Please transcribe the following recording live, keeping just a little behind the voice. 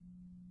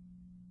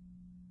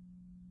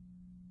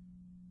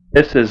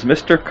This is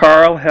Mr.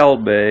 Carl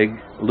Helbig.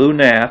 Lew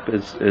Knapp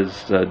is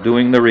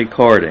doing the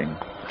recording.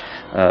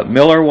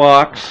 Miller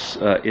Walks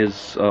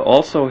is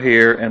also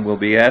here and will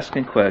be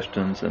asking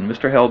questions, and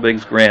Mr.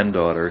 Helbig's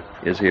granddaughter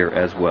is here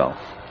as well.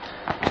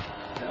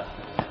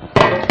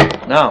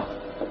 Now,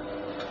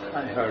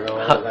 I heard all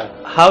of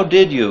that. how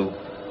did you?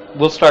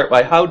 We'll start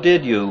by how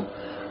did you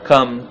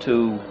come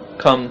to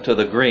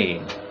the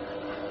Green?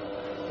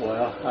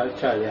 Well, I'll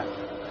tell you.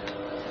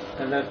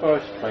 In the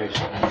first place,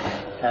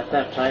 at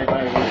that time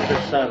I was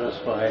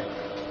dissatisfied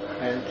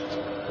and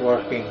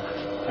working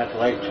at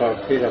Lake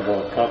Torpedo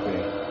Boat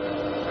Company.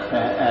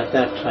 At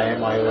that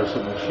time I was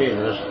a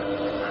machinist,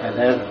 and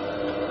then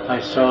I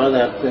saw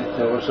that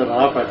there was an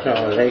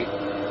opportunity,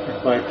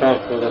 if I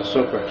talked with the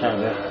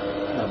superintendent,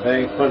 of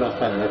being put up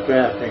in the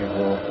drafting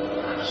room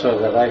so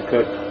that I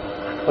could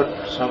put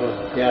some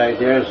of the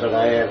ideas that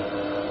I had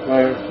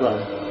learned from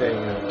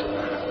being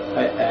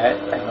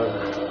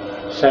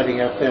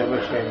setting up their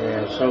machinery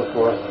and so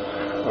forth,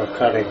 or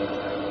cutting,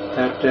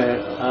 that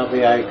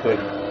maybe I could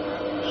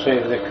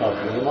save the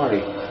company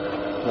money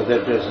with the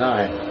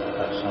design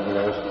of some of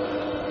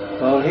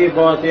those. Well, he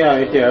bought the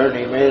idea and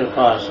he made it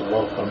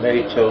possible for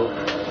me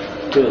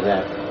to do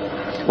that.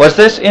 Was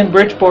this in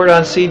Bridgeport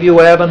on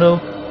Seaview Avenue?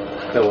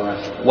 It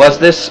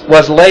was.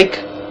 Was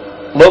Lake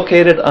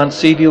located on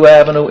Seaview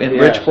Avenue in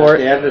Bridgeport?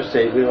 Yes, at the end of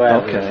Seaview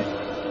Avenue. Okay.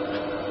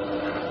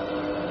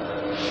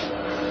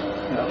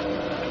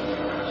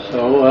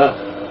 So,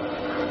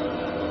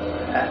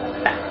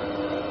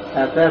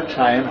 at that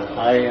time,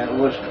 I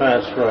was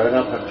transferred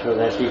up into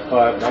that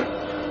department,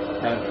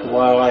 and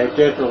while I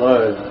did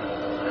learn,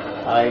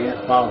 I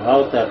found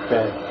out that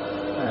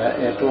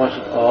it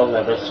wasn't all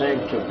that it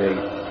seemed to be,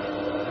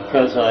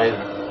 because I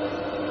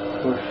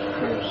was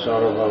in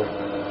sort of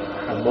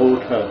a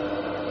mood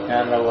of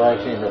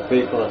analyzing the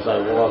people as I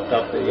walked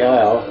up the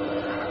aisle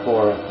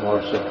for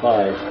more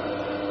supplies,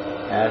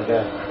 and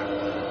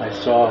I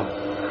saw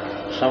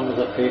some of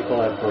the people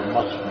that were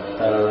much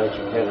better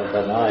educated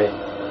than I,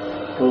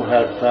 who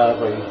had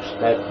probably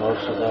spent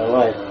most of their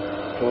life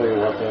doing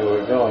what they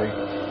were doing,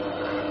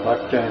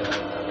 but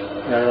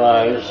their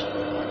eyes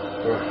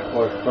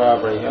were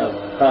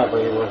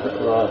probably were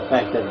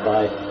affected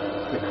by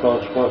the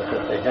close work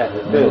that they had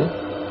to do.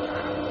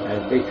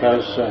 And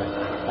because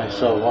I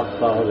saw one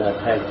fellow that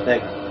had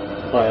thick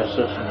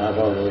glasses, not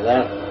only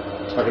that,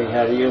 but he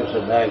had to use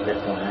a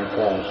magnifying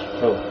glass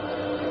too.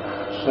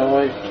 So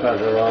I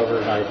tried it out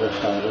and I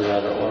decided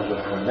that it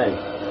wasn't for me.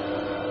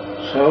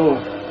 So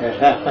it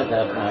happened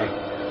that my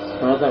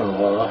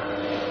brother-in-law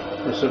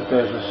was in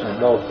business in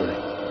Milford,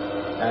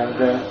 and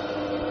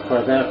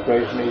for that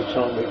reason he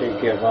told me to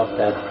give up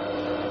that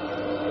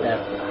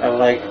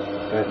lake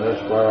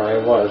business where I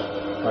was,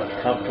 but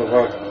come to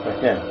work for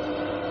him,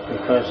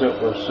 because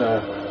it was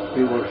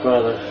he was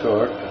rather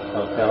short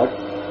of help,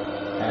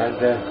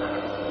 and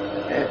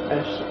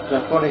it's the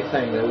funny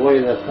thing, the way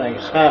that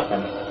things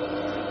happened.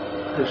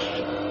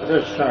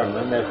 This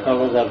Sherman, the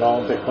fellow that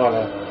owned the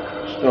corner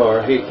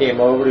store, he came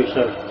over, he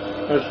says,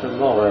 Mr.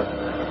 Muller,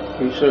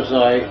 he says,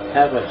 I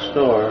have a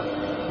store,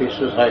 he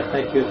says, I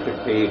think you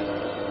could be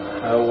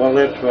well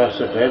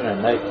interested in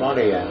and make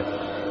money in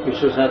it. He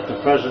says, at the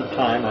present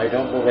time, I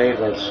don't believe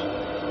it's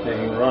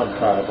being run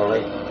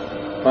properly,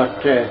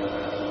 but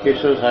he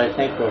says, I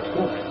think with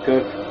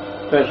good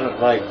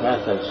business-like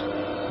methods,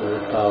 it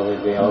would probably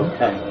be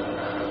okay.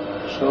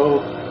 So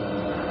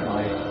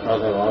my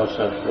brother-in-law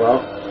says,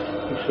 well,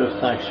 he says,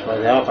 thanks for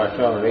the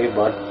opportunity,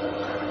 but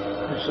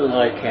he says,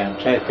 I can't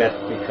take it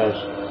because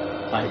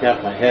I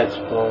got my head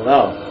pulled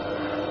out.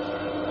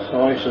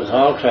 So he says,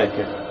 I'll take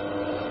it.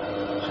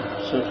 So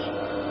he says,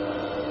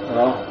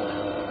 well,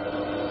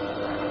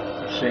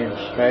 it seems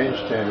strange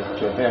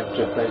to him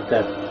to think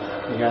that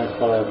a young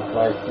fellow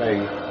like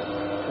me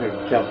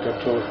could jump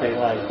into a thing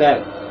like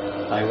that.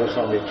 I was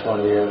only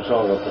 20 years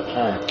old at the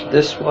time.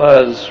 This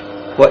was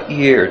what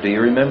year? Do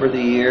you remember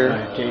the year?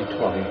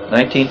 1920.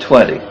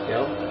 1920.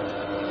 Yep.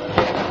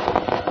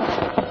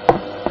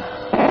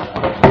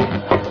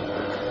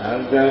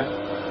 And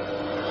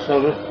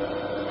so,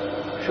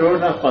 sure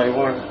enough, I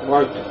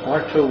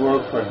went to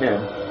work for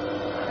him,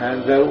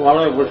 and while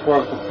I was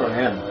working for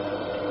him,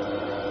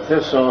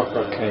 this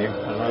offer came,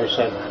 and I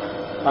said,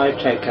 I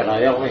take it.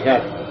 I only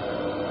had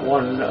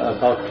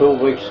about 2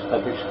 weeks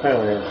of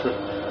experience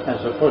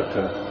as a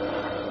butcher.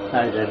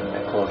 I didn't,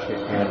 of course, you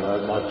can't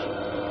learn much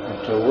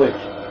in 2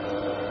 weeks.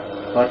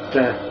 But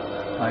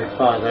my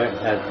father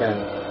had been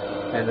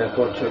in the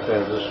butcher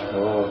business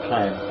for all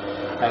time,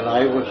 and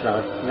I was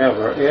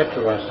never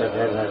interested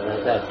in it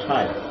at that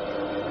time.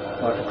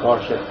 But of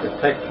course, the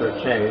picture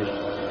changed,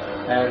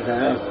 and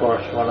of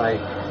course, when I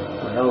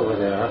went over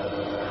there,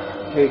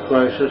 he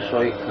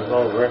graciously came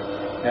over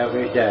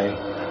every day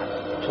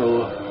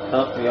to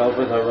help me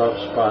over the rough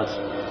spots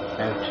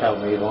and tell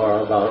me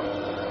more about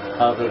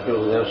how to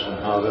do this and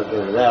how to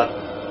do that.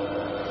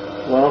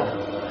 Well,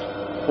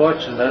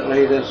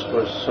 fortunately, this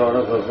was sort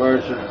of a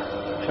virgin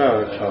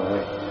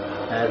territory,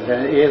 and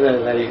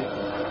either they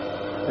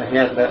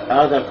had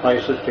other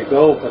places to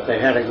go, but they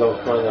had to go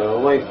further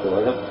away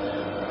for them,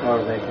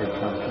 or they could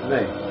come to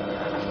me.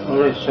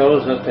 Well, it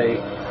shows that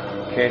they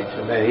came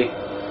to me,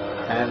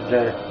 and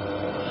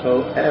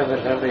so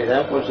evidently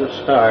that was the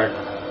start,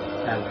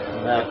 and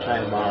from that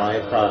time on I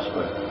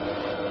prospered.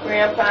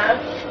 Grandpa,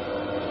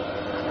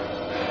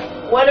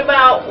 what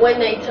about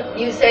when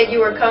you said you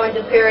were coming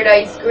to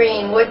Paradise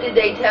Green? What did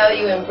they tell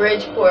you in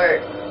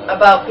Bridgeport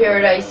about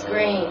Paradise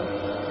Green?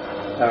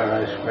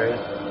 Paradise Green?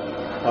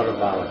 What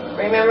about it?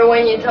 Remember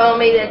when you told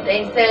me that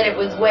they said it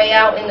was way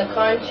out in the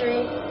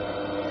country?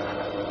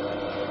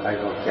 I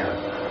don't get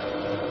it.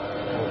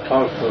 Don't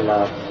talk too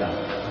loud now.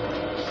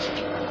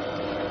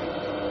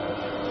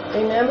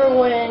 Remember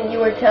when you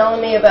were telling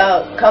me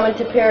about coming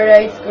to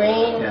Paradise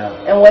Green? Yeah.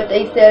 And what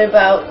they said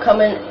about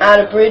coming out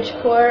of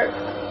Bridgeport?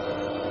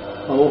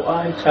 Oh,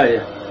 I tell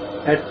you,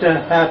 it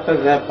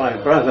happened that my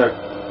brother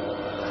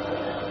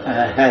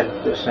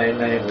had the same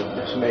name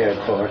as me, of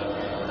course,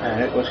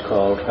 and it was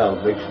called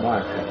Helbig's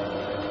Market.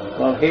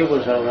 Well, he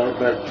was a little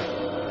bit,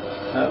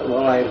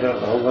 well, I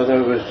don't know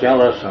whether he was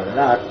jealous or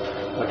not,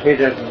 but he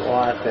didn't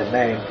want the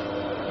name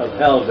of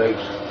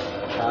Helbig's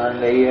on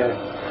the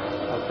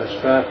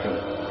structure.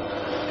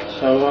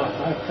 So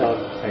I thought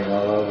the thing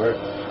all over,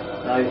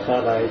 and I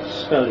thought I'd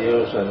still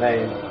use the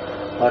name,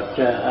 but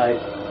I'd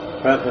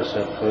preface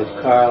it with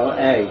Carl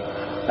A.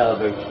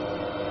 Helbig's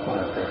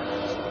Market.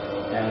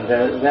 And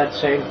that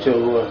seemed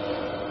to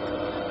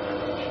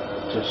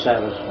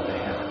satisfy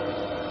him.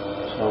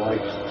 So I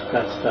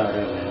got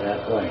started in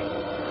that way.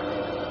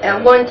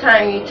 At one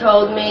time you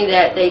told me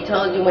that they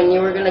told you when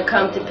you were going to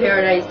come to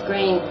Paradise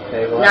Green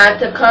not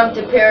to come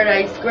to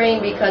Paradise Green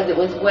because it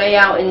was way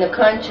out in the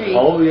country.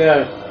 Oh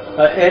yeah,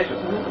 it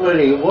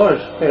really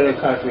was in the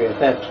country at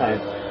that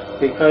time,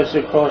 because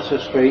across the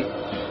street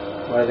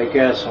where the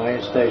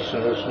gasoline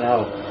station is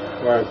now,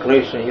 where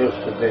Gleason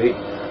used to be,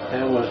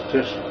 it was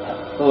just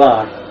a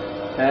lot.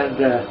 And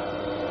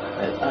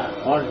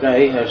one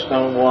day a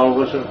stone wall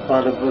was in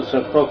front of us,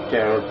 a brook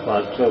there in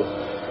front too.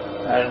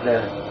 And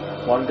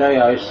one day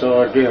I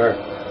saw a deer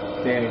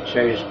being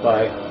chased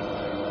by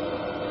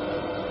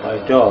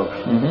dogs.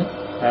 Mm-hmm.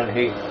 And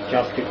he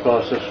jumped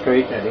across the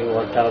street and he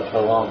went down to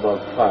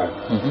Lombard Park.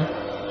 Mm-hmm.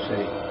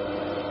 See?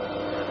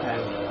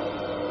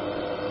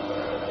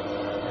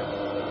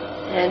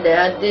 And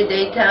did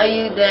they tell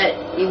you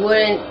that you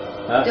wouldn't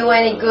do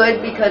any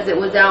good because it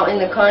was out in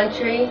the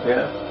country?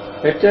 Yeah.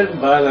 It didn't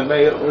bother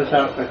me, it was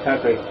out in the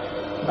country.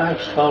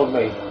 Max told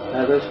me,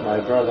 that is my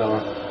brother,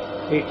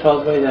 he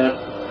told me that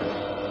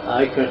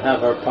I could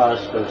have a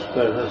prosperous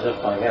business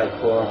if I had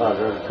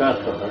 400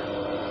 customers.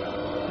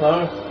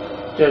 Well,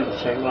 it didn't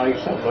seem like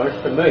so much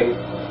to me.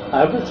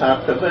 I was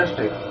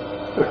optimistic.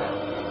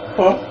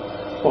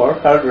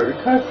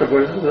 400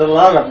 customers is a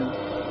lot of them.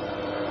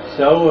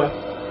 So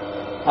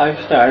I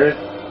started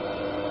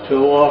to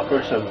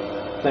offer some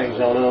things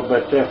a little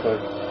bit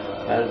different.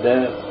 And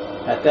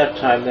at that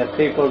time, the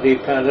people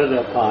depended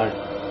upon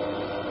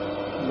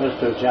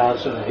Mr.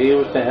 Johnson. He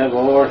used to have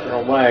a horse and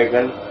a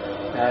wagon,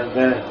 and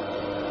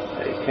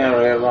he'd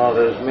carry around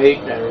his meat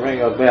and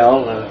ring a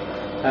bell and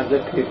have the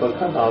people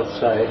come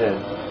outside and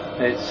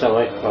they'd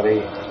select what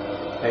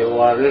they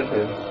wanted,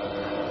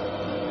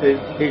 and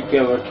he'd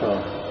give it to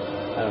them.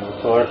 And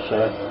of course,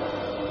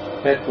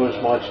 it was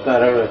much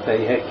better if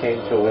they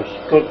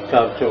could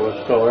come to a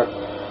store,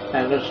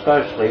 and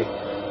especially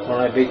when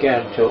I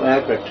began to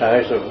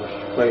advertise it was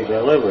free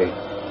delivery.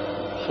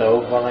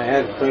 So when I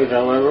had free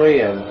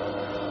delivery and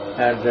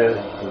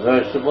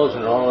vegetables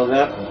and all of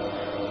that,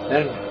 and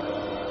then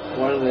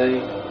when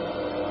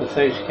the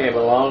things came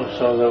along,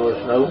 so there was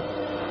no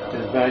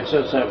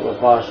inventions that were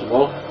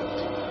possible,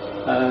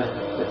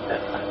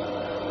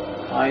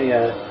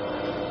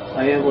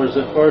 I was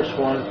the first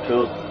one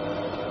to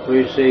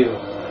receive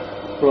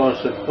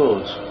frosted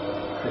foods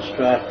in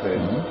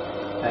Stratford,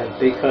 and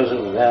because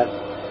of that,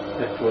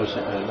 it was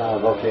a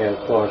novelty, of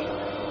course,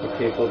 for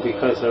people,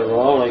 because they were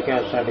all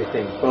against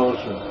anything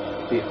frozen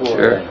before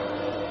then.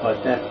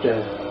 But that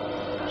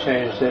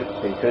changed it,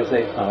 because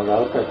they found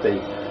out that the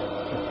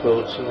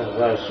fruits and the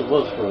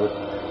vegetables were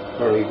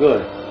very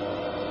good.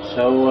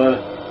 So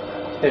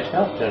it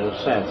helped in a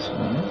sense.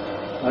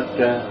 But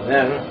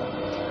then,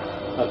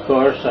 of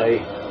course, I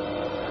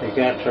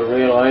began to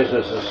realize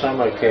as the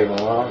summer came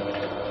along,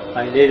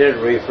 I needed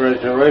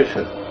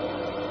refrigeration.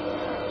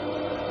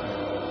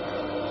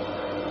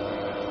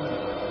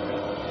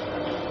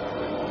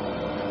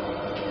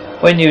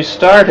 When you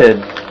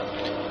started,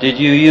 did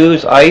you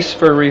use ice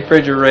for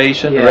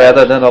refrigeration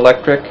rather than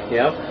electric?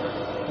 Yep.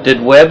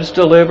 Did Webb's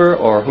deliver,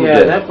 or who did?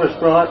 Yeah, that was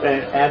brought,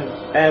 and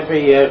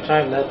every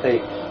time that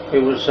they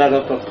would set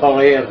up a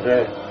pulley and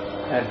a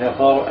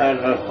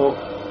hook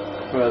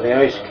for the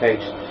ice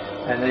cakes,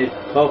 and they'd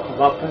poke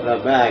them up in the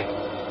back,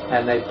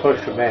 and they'd push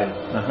them in,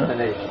 and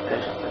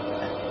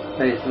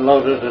they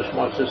loaded as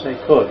much as they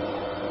could.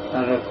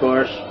 And of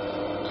course,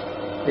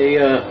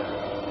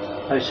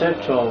 I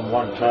said to him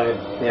one time,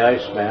 the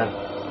iceman,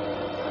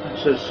 I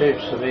said, it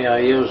seems to me I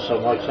use so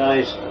much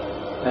ice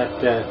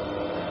that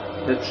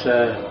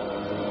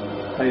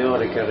I ought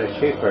to get it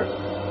cheaper.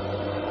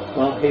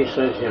 Well, he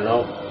says, you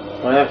know,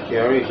 last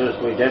year, he says,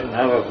 we didn't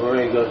have a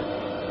very good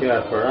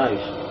year for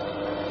ice.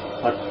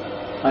 But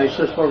I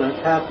says, well, it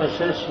happens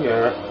this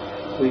year,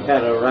 we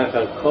had a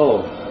record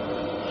cold.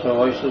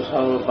 So I says,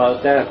 how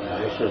about that?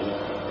 I says,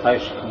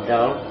 ice come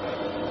down?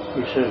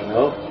 He says,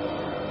 no.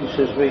 He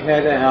says, we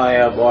had to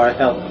hire more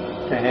help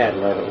to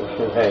handle it. It was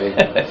so heavy.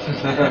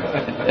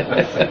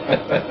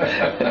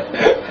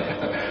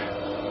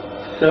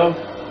 So,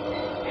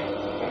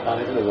 I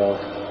don't know.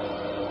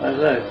 As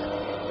I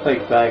think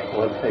back,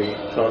 one thing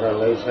sort of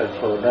leads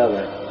into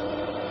another.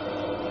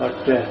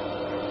 But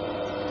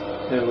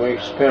there were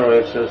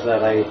experiences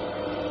that I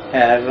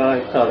had, and I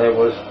thought I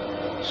was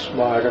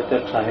smart at the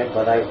time,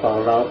 but I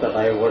found out that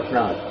I was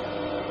not.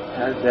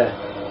 And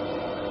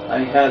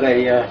I had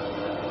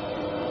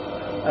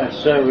a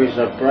series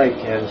of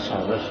break-ins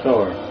on the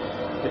store.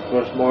 It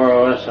was more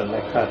or less in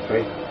the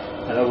country,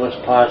 and it was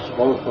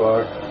possible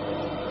for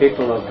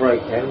people to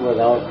break in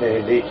without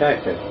being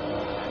detected.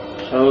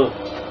 So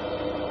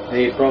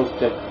they broke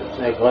the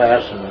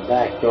glass in the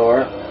back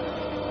door,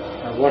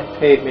 and what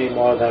paid me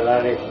more than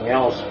anything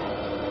else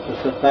was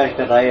the fact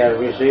that I had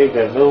received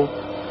a new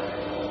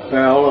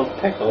barrel of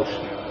pickles.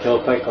 Dill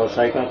pickles.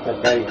 I got the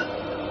big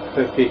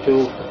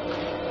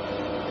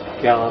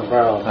 52-gallon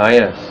barrel. Ah,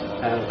 yes.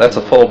 And That's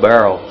a full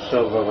barrel.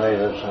 Silver Lake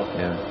or something.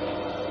 Yeah.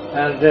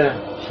 And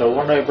so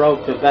when I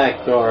broke the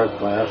back door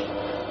glass,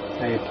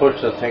 they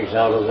pushed the things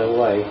out of the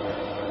way,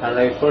 and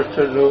they pushed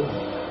a new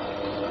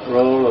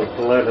roll of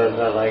linen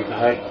that I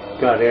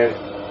got in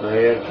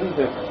right into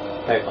the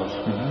pickles.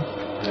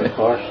 Mm-hmm. And of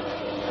course,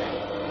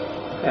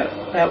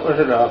 that was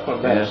an awful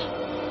mess.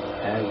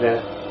 Yeah. And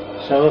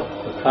so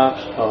the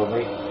cops told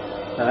me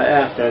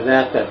after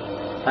that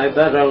I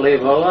better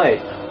leave a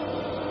light.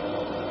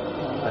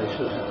 I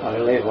said, if I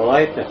leave a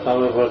light, the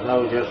fellow will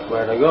know just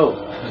where to go.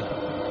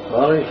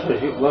 Well, he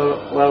says,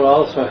 we'll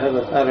also have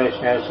a better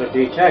chance to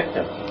detect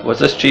him. Was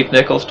this Chief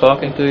Nichols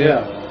talking to you?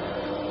 Yeah.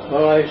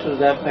 Well, I said,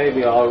 that may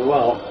be all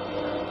well.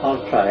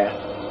 I'll try it.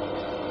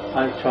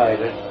 I tried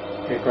it.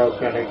 He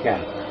broke in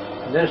again.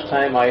 And this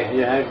time I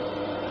had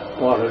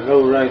bought a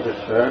new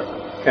register,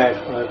 cash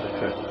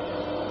register.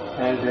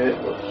 And it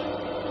was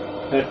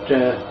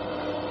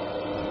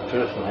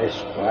nice,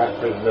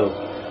 sparkling new.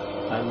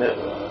 And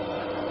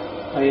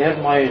I had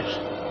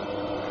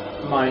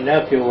my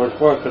nephew was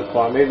working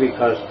for me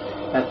because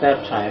at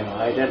that time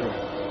I didn't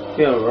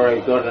feel very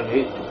good and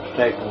he was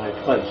taking my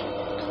place.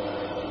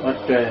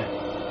 But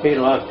he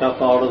locked up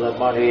all of the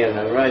money in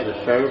the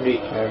register and he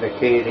turned the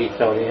key and he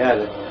thought he had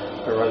a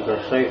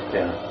regular safe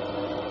there.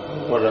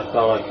 When a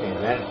fellow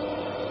came in,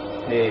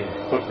 he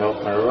couldn't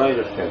open the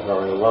register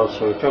very well,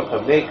 so he took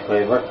a meat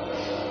cleaver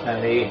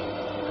and he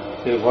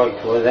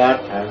worked with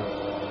that, and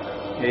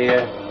he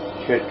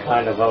did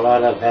kind of a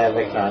lot of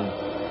havoc on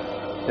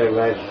the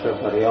register,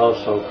 but he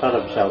also cut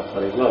himself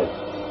pretty good.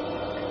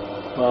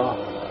 Well,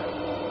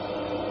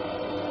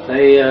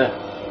 they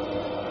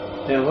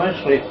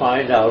eventually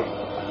found out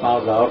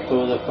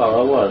who the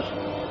fellow was,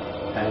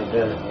 and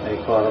they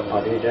caught him,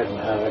 but he didn't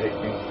have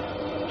anything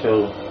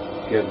to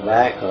give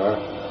back or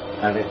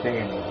anything,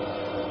 and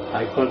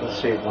I couldn't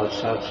see much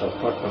sense of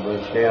putting him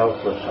in jail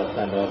for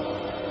something that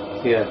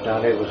he had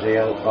done. He was the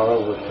young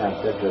fellow was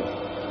tempted to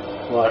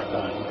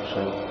whatnot,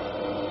 so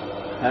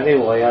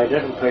anyway, I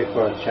didn't pay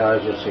for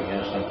charges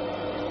against him.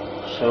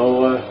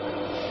 So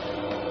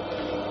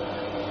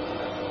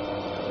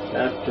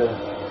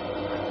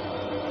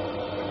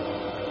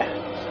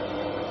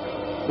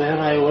then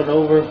I went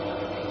over.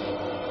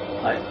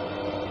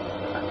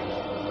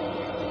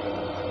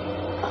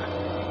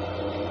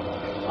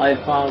 I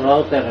found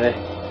out that a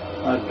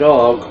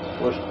dog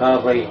was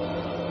probably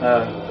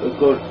a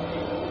good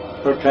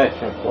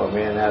protection for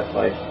me in that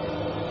place.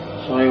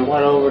 So I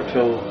went over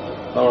to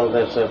a fellow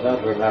that's a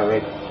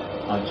veterinary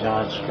on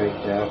John Street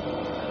there,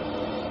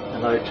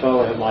 and I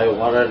told him I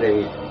wanted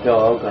a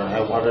dog and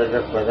I wanted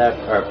it for that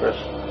purpose,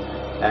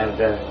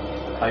 and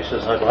I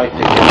says I'd like to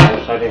get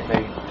us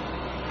anything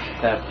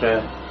that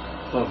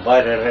will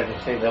bite at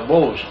anything that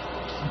moves.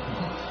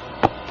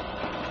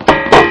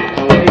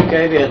 So he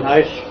gave me a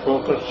nice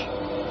focus,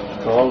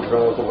 strong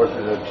dog. It was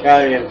an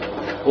Italian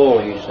bull,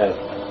 he said,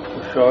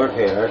 with short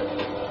hair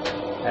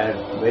and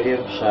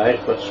medium size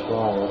but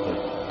strong looking.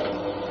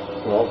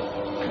 Well,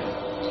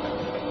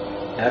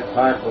 that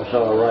part was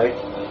all right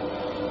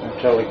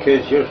until the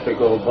kids used to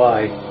go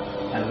by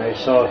and they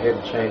saw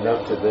him chained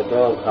up to the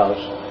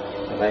doghouse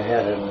that I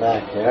had in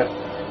back there,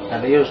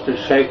 and he used to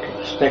shake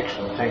sticks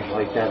and things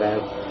like that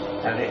out,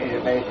 and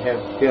it made him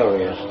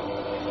furious.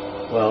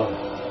 Well,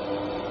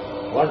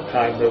 one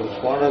time there was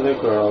one of the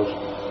girls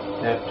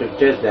that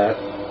did that,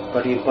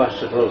 but he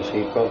busted loose.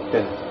 He broke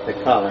the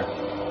collar,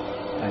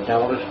 and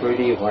down the street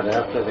he went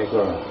after the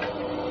girl.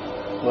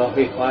 Well,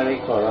 he finally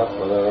caught up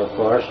with her, of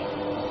course,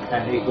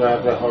 and he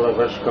grabbed a hold of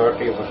her skirt.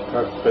 He was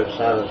perfectly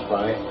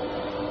satisfied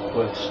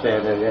with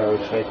standing there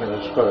and shaking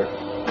the skirt.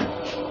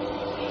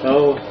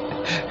 So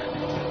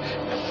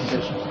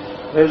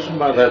his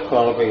mother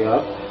called me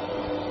up,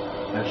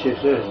 and she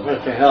says,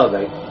 Mr.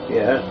 Helbig,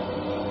 yes?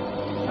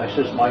 I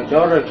says, my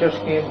daughter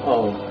just came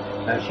home,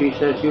 And she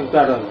says, "You've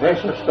got a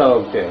vicious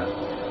dog there,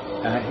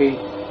 and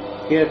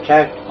he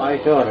attacked my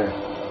daughter."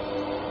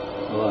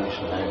 Oh, I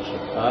said, "I'm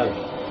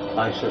surprised."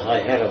 I says, "I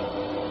had him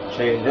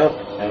chained up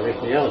and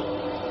everything else."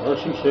 Well,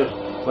 she says,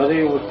 "Whether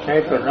he was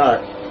chained or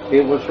not, he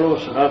was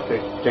loose enough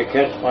to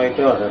catch my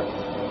daughter."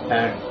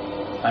 And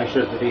I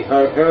said, "Did he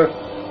hurt her?"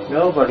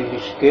 "No, but he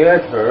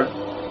scared her."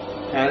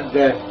 And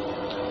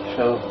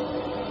so,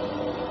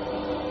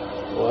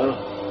 well,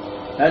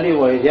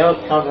 anyway, the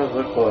outcome of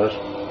it was,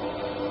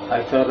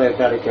 I thought I'd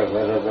got to get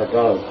rid of the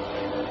dog.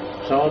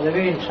 So in the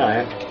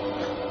meantime,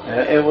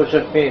 it was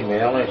a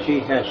female, and she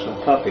had some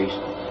puppies.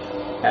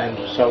 And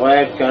so I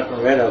had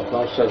gotten rid of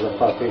most of the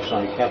puppies,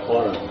 and I kept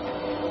one of them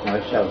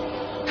myself.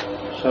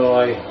 So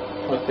I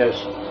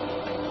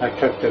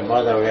took the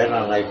mother in,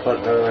 and I put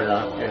her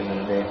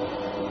in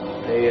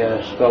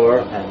the store,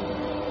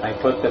 and I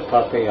put the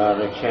puppy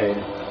on a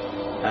chain.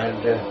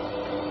 And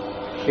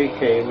she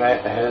came,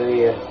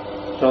 the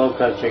dog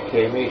catcher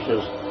came, he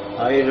says,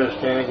 "I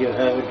understand you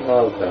have a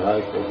dog there." I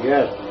said,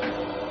 "Yes."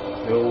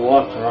 "You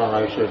walked around."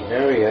 I said,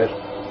 "There he is."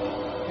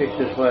 He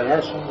says, "Well,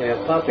 that's only a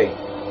puppy."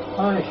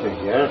 I said,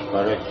 "Yes,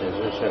 but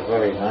it's a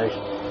very nice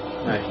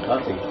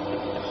puppy."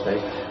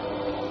 See?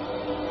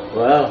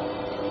 Well,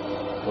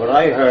 what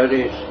I heard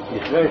is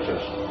he's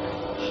vicious.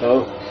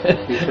 So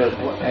he says,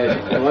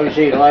 "Was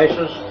he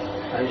licensed?"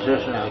 I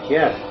says, "Not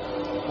yet."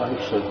 Well, he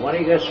says, when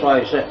he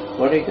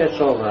gets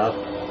old enough,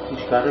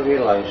 he's got to be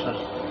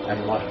licensed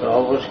and must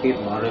always keep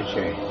him on a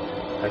chain.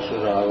 I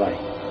said, "All right."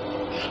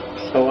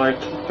 So I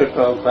took the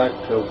dog back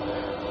to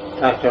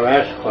Dr.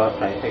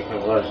 Ashcroft, I think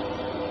it was,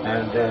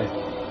 and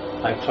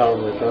I told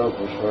him the dog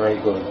was very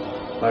good,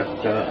 but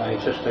I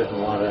just didn't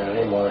want it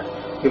anymore.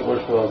 He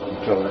was welcome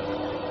to it,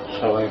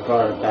 so I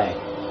brought it back.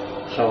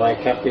 So I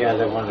kept the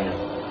other one in,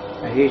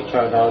 and he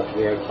turned out to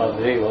be a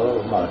clumsy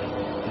little mutt.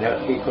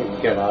 He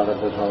couldn't get out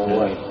of his own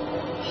way,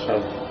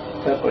 so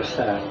that was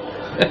sad.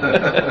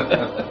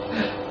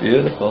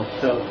 Beautiful.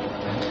 So,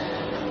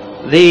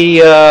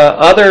 the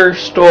other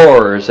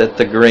stores at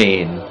the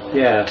Green.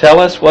 yeah. Tell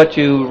us what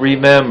you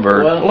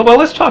remember. Well,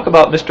 let's talk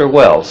about Mr.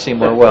 Wells,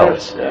 Seymour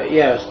Wells.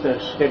 Yes, the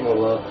Seymour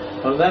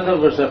Wells. Well, then there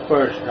was the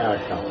First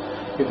National.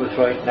 He was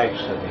right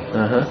next to me.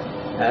 Uh-huh.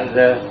 And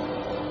there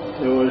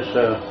was,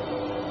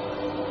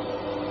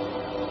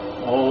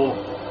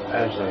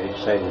 as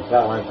I say, the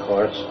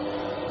Valancourts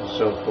and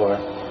so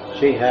forth.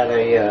 She had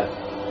a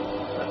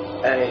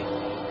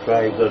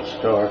dry goods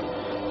store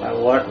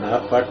and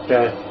whatnot, but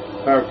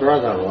her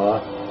brother-in-law,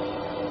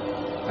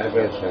 maybe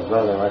it's her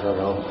brother, I don't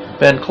know.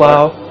 Ben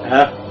Clow?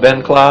 Huh?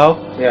 Ben Clow?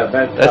 Yeah,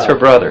 Ben Clow. That's her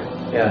brother.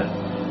 Yeah.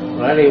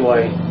 Well,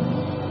 anyway,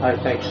 I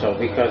think so,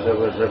 because there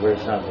was a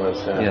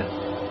resemblance there. Yeah.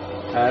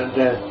 And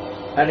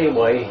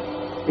anyway,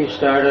 he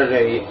started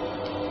a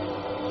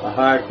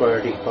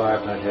hardware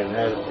department in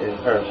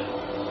her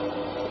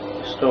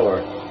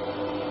store.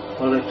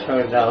 Well, it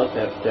turned out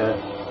that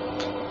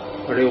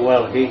pretty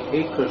well he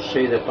could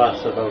see the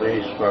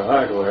possibilities for a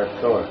hardware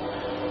store.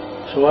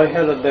 So I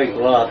had a big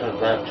lot at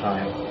that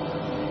time.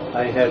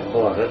 I had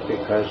bought it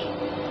because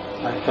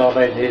I thought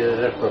I needed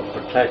it for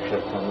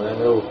protection from the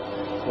new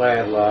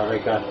landlord I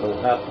got, who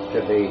happened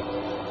to be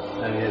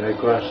an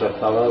aggressive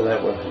fellow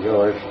that was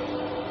George,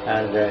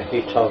 and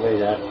he told me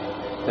that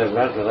the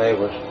rent that I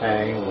was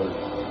paying would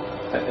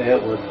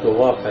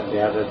go up at the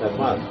end of the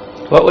month.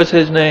 What was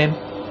his name?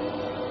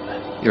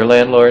 Your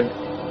landlord?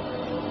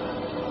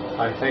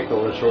 I think it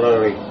was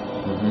Larry.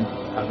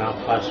 Mm-hmm. I'm not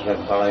positive,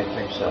 but I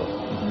think so.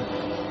 Mm-hmm.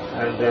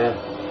 And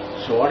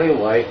so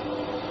anyway,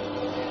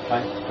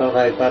 I thought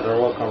I'd better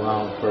look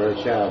around for a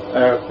job,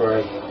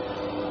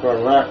 for a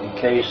lot, in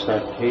case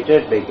that he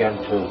did begin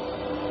to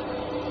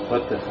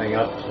put the thing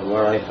up to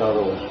where I thought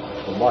it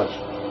was too much.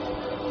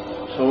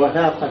 So what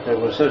happened, there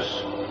was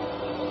this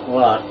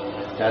lot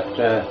that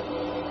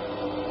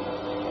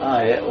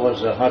it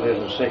was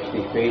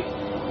 160 feet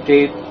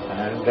deep,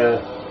 and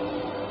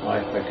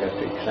I forget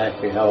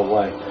exactly how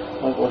wide.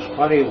 It was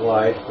plenty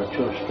wide for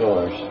 2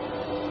 stores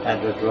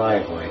and a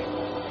driveway.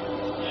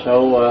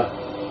 So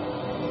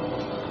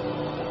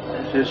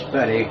this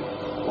Benny,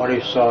 when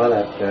he saw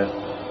that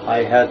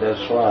I had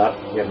this lot,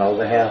 you know,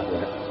 the half of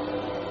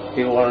it,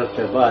 he wanted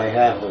to buy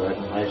half of it,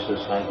 and I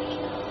says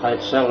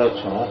I'd sell it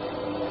to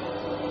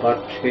him,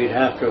 but he'd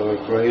have to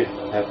agree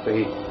that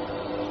we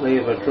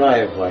leave a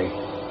driveway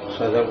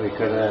so that we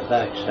could have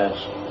access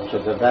to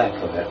the back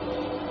of it.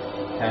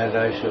 And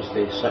I says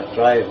the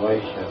driveway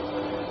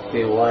should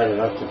be wide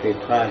enough to be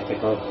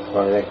practical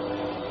for the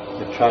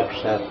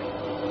trucks that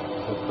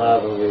would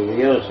probably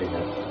be using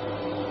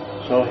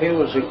it. So he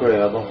was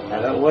agreeable,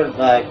 and it went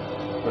back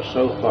for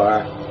so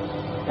far,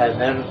 and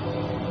then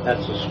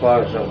that's as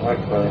far as it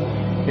went for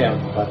him,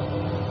 but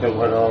it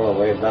went all the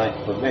way back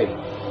for me.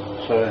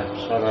 So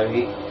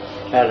he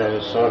had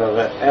a sort of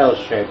an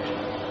L-shaped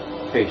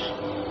piece.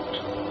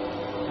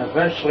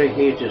 Eventually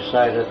he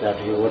decided that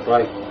he would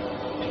like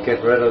to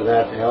get rid of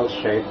that L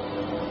shape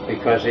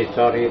because he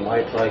thought he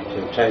might like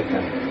to take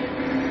and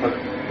put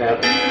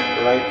that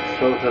right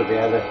through to the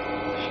other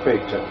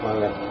street, to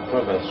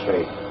Plymouth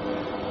Street.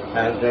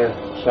 And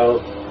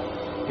so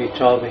he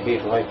told me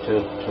he'd like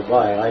to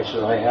buy it. I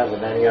said, I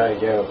haven't any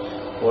idea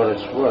what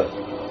it's worth.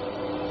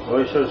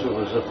 Well, he says it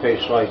was a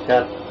piece like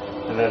that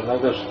in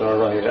another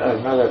store,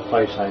 another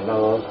place I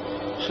know of.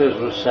 He says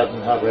it was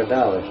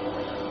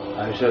 $700.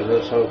 I said,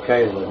 it's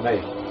okay with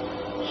me.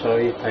 So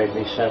he paid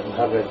me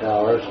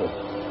 $700,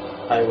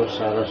 and I was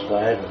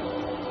satisfied,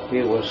 and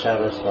he was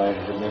satisfied.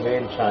 In the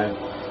meantime,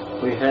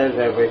 we had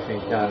everything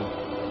done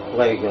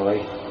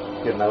legally.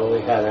 You know,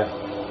 we had a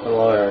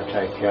lawyer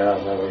take care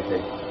of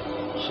everything.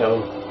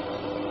 So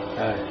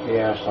he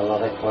asked a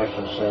lot of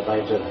questions that I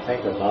didn't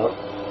think about,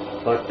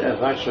 but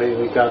eventually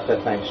we got the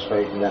thing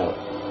straightened out.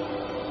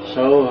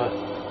 So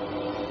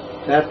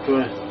that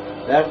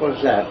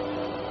was that.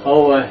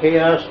 Oh, he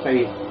asked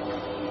me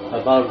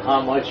about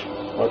how much,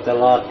 what the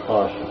lot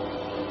cost.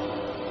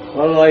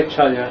 Well, I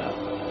tell you,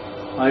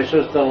 I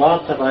says the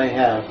lot that I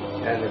had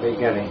in the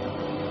beginning,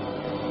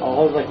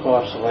 all the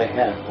costs that I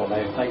had, when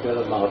I figured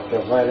them out,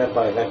 divided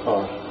by the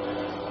cost,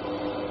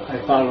 I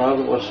found out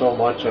it was so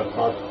much a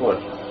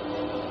foot.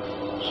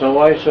 So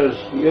I says,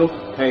 you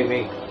pay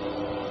me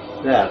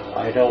that.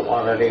 I don't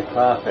want any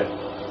profit.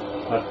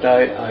 But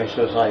I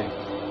says,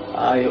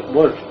 I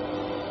would.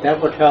 That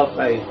would help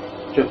me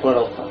to put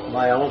up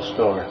my own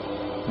store.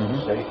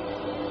 See?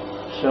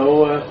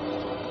 So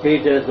he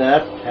did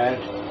that, and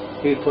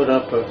he put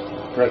up a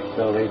brick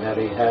building that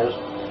he has,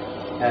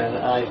 and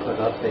I put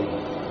up the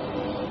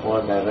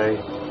one that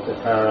the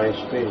Paradise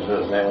Springs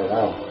is there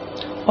now.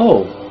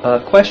 Oh,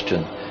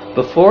 question.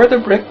 Before the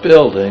brick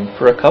building,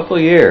 for a couple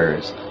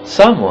years,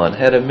 someone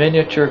had a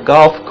miniature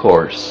golf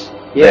course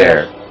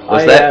there.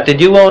 Was that?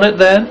 Did you own it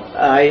then?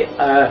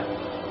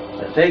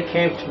 They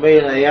came to me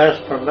and they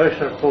asked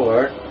permission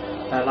for it,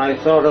 and I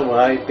thought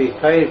I'd be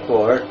paid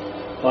for it,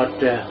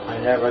 but I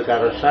never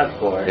got a cent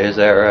for it. Is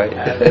that right?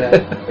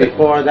 And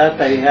before that,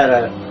 they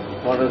had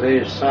one of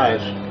these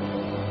signs.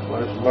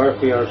 Was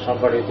Murphy or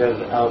somebody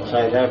did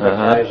outside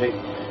advertising?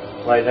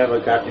 Well, I never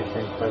got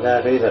anything for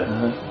that either.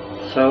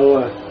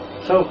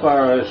 So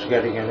far as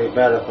getting any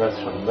benefits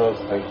from those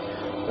things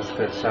was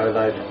concerned,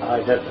 I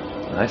didn't.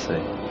 I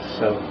see.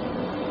 So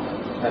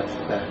that's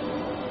that.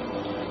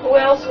 Who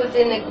else was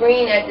in the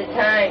green at the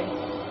time?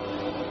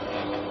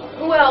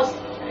 Who else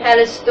had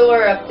a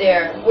store up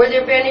there? Were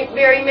there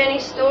very many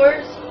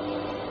stores?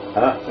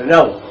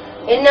 No.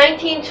 In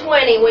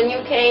 1920, when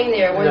you came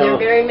there, were there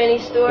very many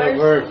stores? There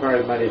weren't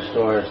very many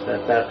stores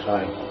at that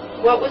time.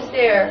 What was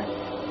there?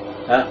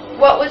 Huh?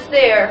 What was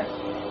there?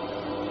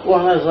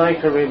 Well, as I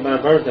can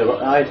remember,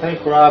 I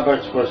think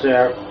Roberts was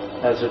there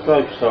as a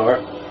drugstore,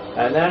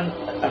 and then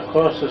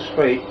across the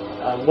street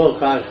on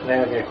Wilcoxson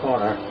Avenue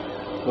corner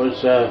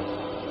was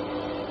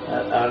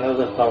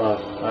another fellow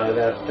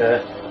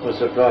that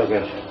was a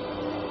druggist,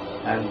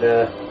 and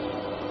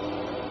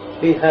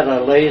he had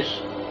a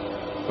lease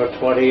for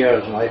 20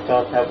 years, and I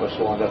thought that was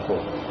wonderful.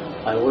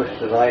 I wish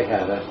that I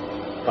had it,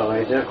 but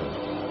I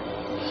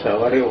didn't.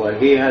 So anyway,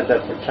 he had the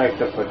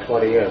protector for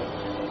 20 years.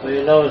 Well,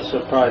 you know, it's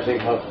surprising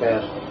how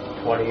fast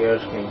 20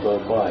 years can go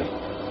by.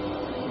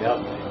 Yep,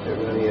 it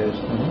really is.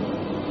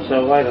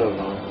 So I don't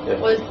know.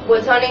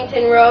 Was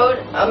Huntington Road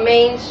a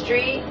main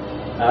street?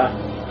 Huh?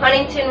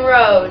 Huntington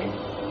Road.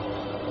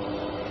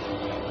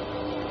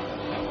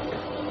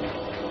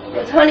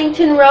 Was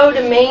Huntington Road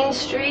a main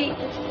street?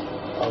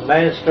 On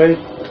Main Street?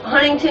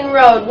 Huntington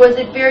Road, was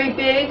it very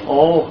big?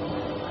 Oh,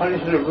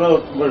 Huntington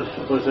Road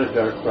was a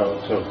dirt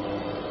road, so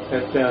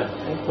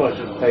it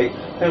wasn't big.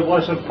 It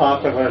wasn't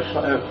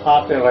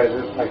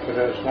populated like it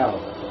is now.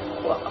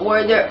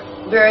 Were there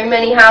very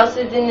many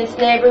houses in this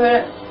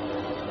neighborhood?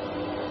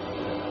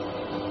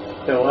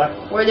 The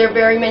what? Were there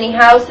very many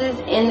houses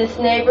in this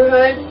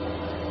neighborhood?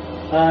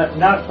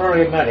 Not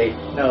very many,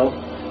 no.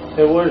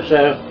 There was,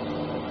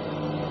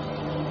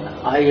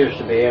 I used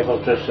to be able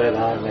to sit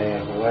on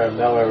there where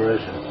Miller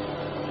is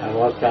and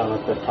look down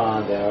at the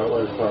pond there. It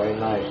was very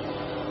nice.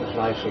 It was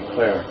nice and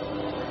clear.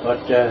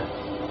 But the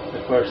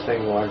first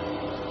thing was,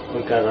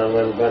 we got a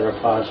little bit of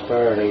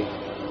prosperity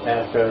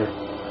after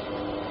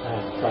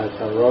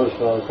Franklin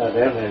Roosevelt got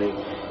in,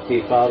 and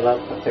he found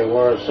out that they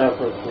weren't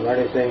suffering from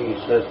anything, he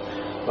says,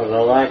 for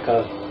the lack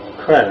of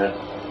credit.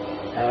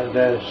 And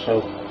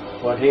so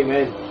when he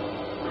made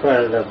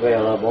credit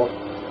available,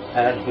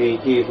 and he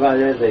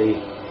divided the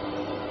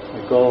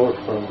gold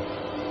from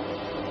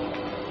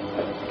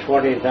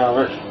 $20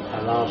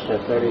 an ounce to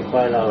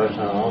 $35 an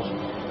ounce,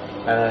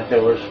 and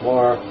there was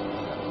more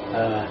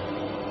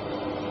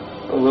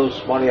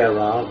loose money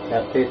around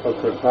that people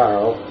could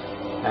borrow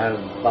and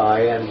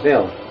buy and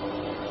build.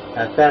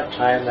 At that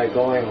time, the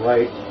going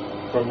rate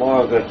for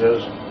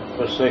mortgages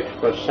was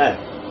 6%,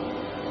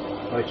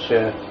 which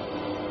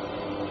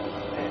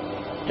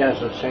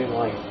doesn't seem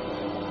like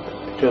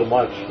too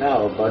much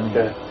now, but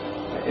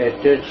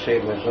it did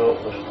seem as though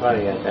it was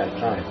plenty at that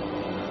time.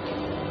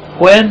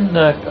 When,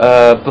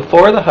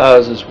 before the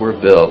houses were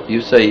built,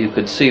 you say you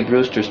could see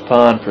Brewster's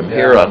Pond from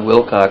here on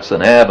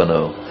Wilcoxson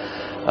Avenue.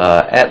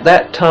 At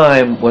that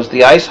time, was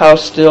the ice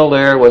house still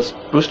there? Was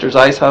Brewster's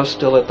Ice House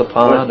still at the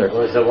pond? Or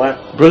Was the what?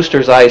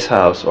 Brewster's Ice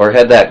House, or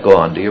had that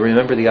gone? Do you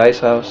remember the ice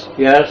house?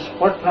 Yes.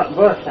 What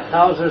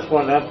houses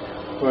went up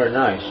were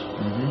nice.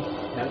 Mm-hmm.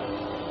 Yeah.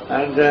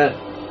 And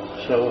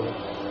so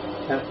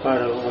that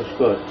part of it was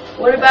good.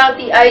 What about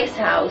the ice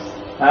house?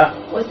 Huh?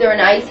 Was there an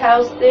ice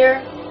house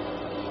there?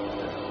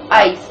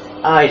 Ice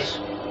Ice.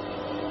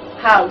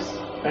 house.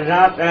 And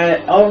not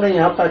only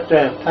up at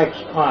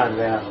Peck's Pond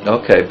there.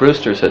 Okay,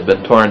 Brewster's had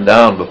been torn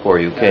down before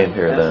you came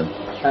here then.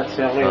 That's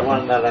the only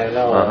one that I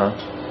know of.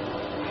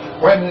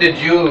 When did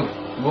you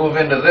move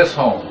into this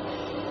home?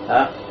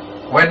 Huh?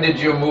 When did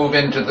you move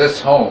into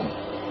this home?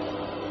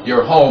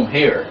 Your home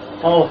here?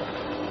 Oh,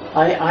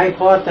 I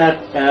bought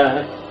that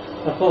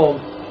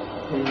home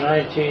in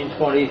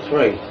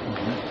 1923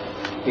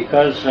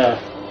 because I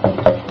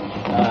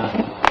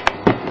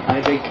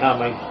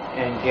becoming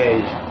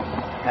engaged,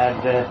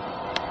 and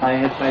I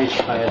had made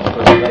plans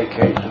for a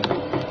vacation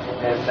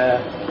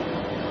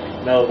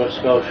in Nova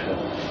Scotia,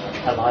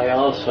 and I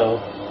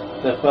also,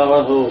 the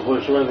fellow who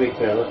was living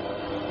here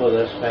with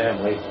his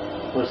family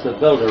was the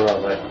builder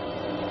of it,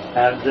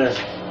 and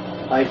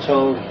I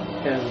told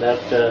him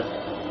that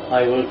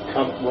I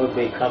would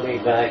be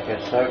coming back a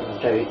certain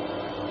date,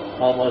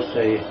 almost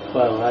I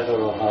don't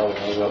know how long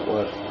it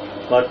was,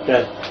 but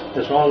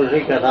as long as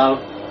he got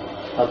out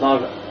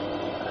about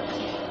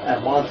a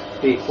month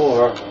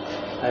before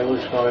I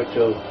was going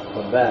to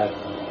come back,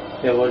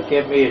 it would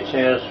give me a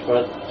chance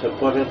to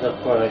put in the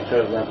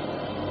furniture that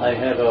I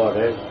had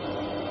ordered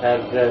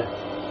and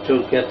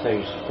to get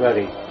things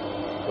ready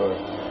for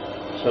it.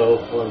 So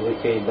when we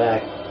came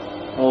back,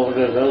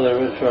 another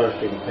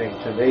interesting thing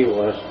to me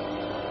was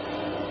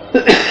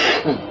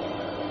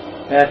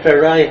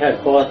after I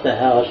had bought the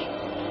house,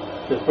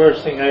 the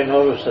first thing I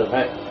noticed is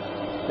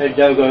they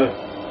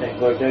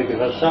were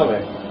digging a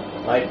cellar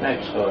right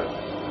next to it.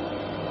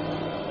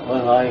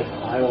 Well,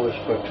 I was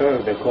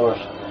perturbed, of course,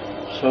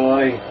 so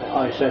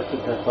I said to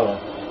the fellow,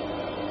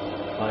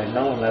 I'd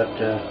known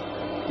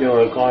that you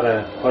were going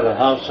to put a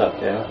house up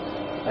there,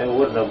 I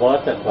wouldn't have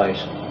bought the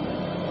place.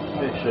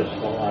 He says,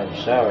 well, I'm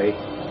sorry.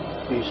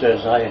 He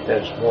says,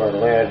 there's more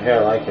land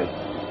here, I could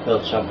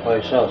build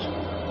someplace else.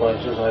 Well,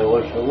 he says, I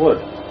wish I would.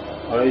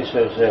 Well, he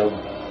says,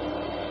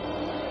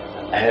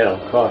 it'll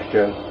cost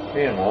you,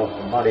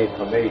 money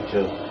for me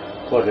to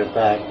put it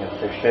back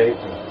into shape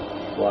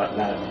and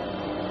whatnot.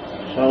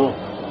 So,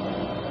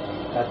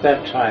 at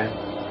that time,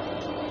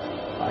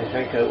 I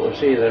think it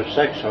was either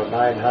 $600 or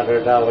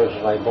 $900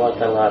 that I bought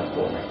the lot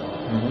for me.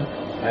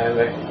 And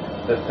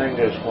the thing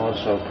is going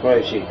so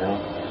crazy now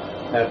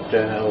that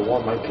a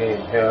woman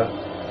came here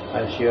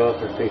and she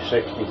offered me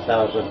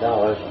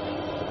 $60,000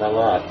 for the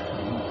lot.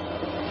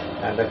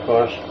 And of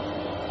course,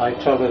 I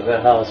told her the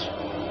house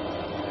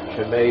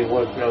to me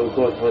was no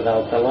good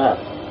without the lot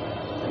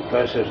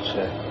because it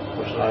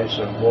was nice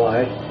and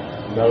wide.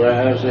 Miller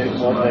has it,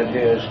 one that he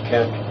has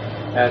kept,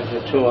 and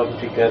the two of them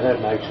together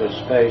makes a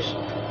space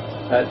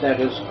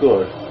that is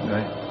good.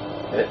 Right.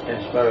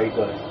 It's very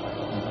good.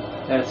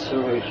 That's the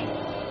reason.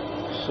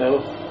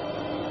 So,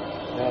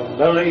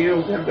 Miller,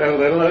 you get a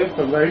little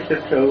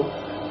information too.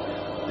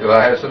 Do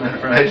I have some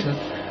information?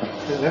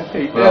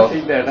 Well,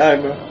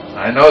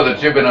 I know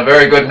that you've been a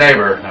very good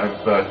neighbor.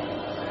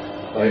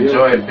 I've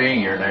enjoyed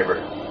being your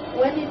neighbor.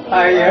 When did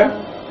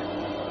you?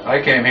 I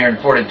came here in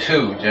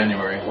 '42,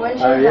 January.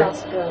 When's your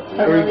house built?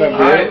 I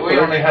remember. We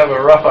only have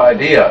a rough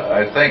idea.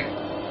 I think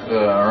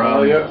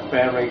around your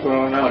family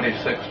growing up.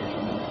 26 or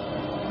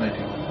something.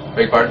 19.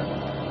 Beg pardon?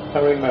 I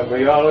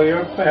remember all of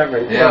your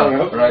family growing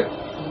Yeah, up. right.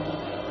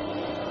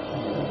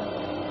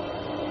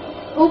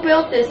 Who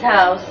built this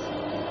house?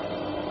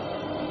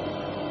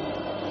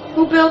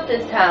 Who built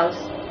this house?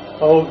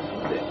 Oh,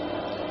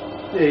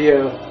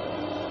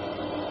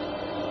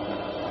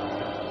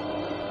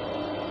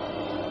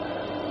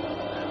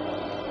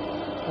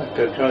 I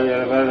could tell you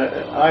about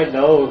it. I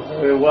know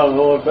very well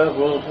who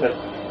built it.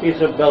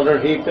 He's a builder.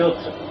 He built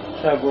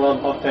several of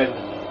them up in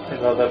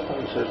other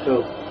places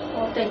too.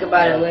 I'll think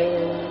about it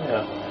later.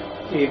 Yeah.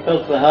 He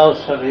built the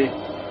house and he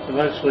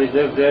eventually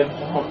lived in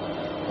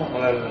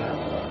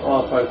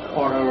off a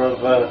corner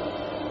of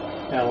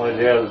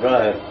Allendale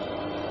Drive.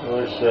 It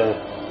was,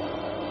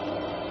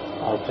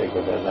 I'll think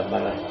of it in a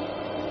minute.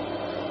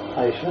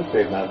 I should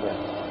remember.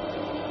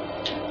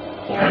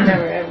 Can't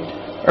remember everything.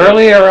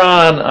 Earlier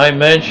on, I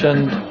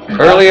mentioned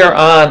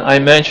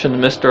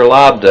Mr.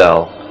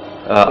 Lobdell,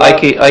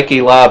 Ike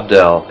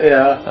Lobdell.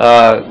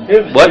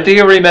 Yeah. What do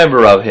you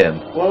remember of him?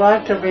 Well, I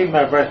can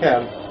remember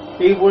him.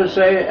 He was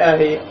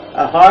a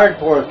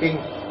hard-working,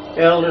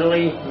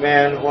 elderly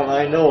man when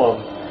I knew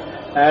him.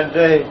 And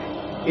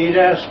he'd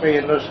ask me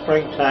in the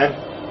springtime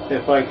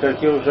if I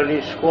could use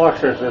any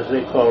squashers, as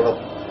they called them.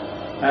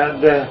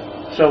 And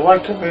so I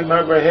can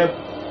remember him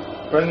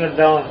bringing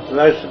down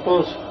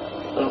vegetables,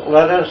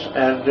 lettuce,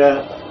 and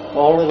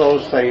all of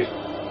those things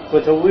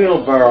with a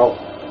wheelbarrow.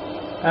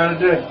 And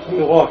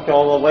he walked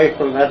all the way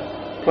from that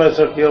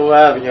Pleasant View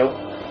Avenue,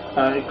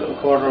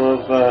 corner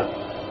of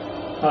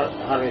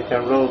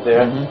Huntington Road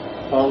there,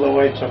 all the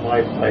way to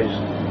my place,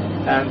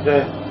 and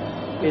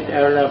it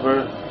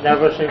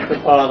never seemed to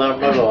bother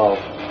him at all.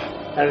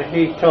 And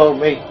he told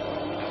me,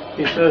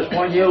 he says,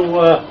 when you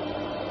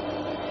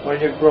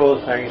grow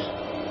things,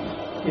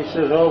 he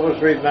says,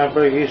 always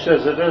remember, he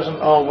says, it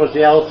isn't always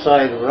the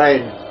outside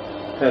rain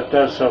that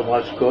does so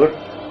much good,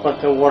 but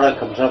the water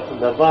comes up from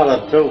the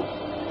bottom too.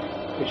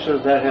 He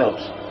says, that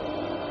helps.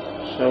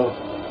 So,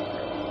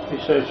 he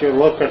says, you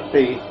look at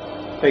the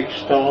big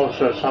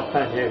stones or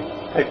something, you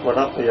pick one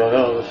up and you'll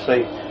able to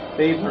see,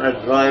 even in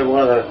dry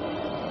weather,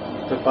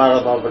 the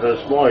bottom of it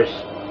is moist.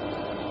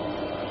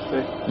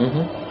 See?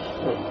 Mm-hmm.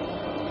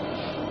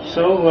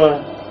 So,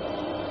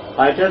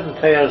 I didn't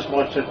pay as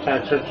much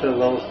attention to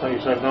those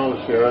things in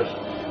those years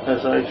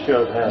as I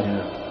should have.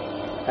 Yeah.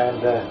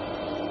 And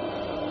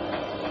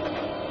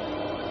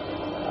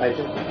I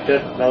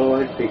didn't know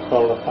I'd be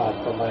called upon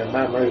for my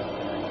memory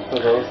for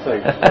those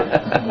things.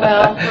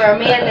 Well, for a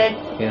man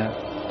that's Yeah.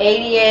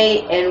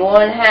 88 and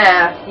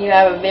 1/2, you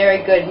have a very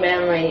good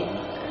memory.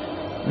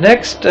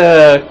 Next,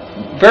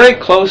 very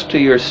close to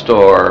your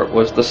store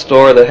was the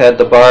store that had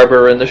the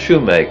barber and the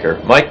shoemaker.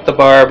 Mike the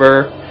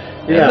barber,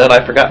 Yeah. and then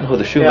I've forgotten who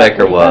the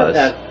shoemaker Yeah, we had was.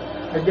 that.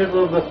 I did a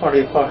little bit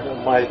funny part of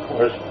my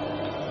course.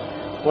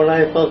 When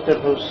I built the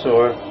new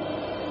store,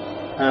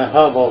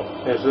 Hubble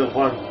is the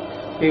one.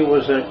 He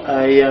was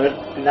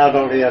not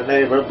only a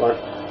neighbor, but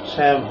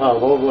Sam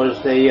Hubble was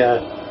the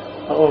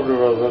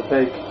owner of a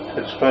big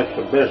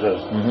construction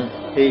business. Mm-hmm.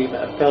 He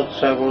built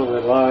several of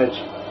the large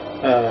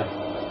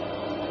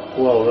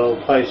little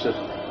places.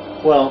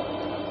 Well,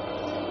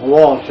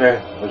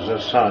 Walter was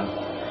his son,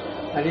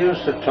 and he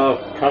used to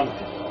come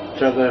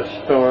to the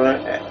store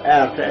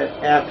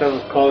after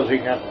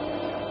closing it,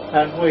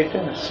 and we'd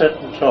sit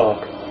and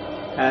talk.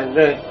 And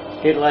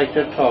he'd like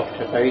to talk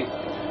to me,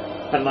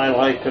 and I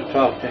liked to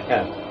talk to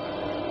him.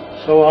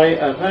 So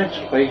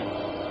eventually,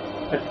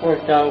 it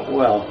worked out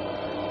well,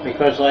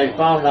 because I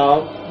found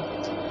out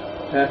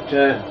that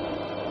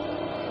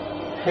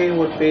he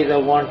would be the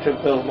one to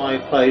build my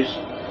place,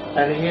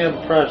 and he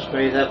impressed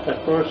me that the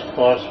first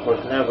cost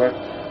was never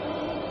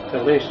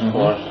the least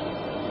cost.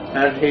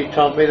 And he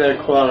told me the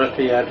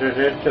quality entered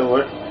into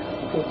it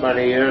for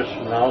many years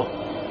from now.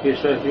 He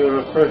said, you'll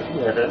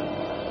appreciate it.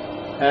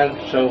 And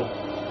so,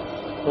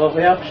 well,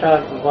 the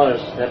upshot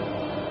was that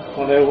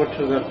when I went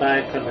to the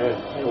bank and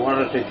I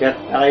wanted to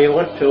I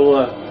went to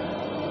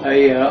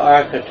a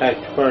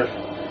architect first,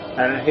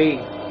 and he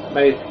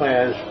made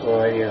plans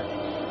for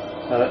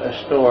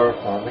a store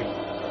for me.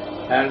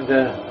 And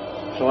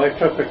so I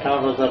took it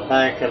down to the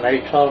bank, and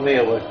they told me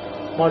it was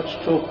much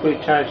too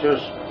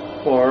pretentious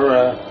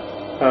for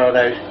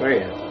Paradise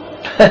Green.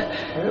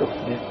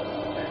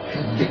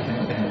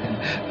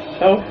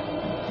 So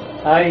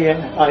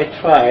I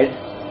tried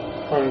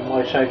very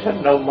much. I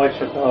didn't know much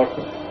about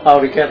how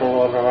to get a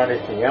loan or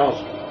anything else,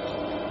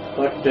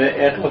 but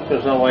it looked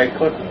as though I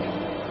couldn't.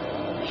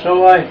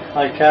 So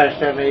I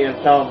cashed in the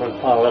endowment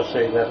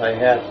policy that I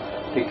had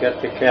to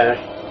get the cash,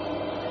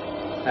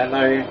 and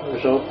I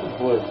was open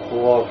with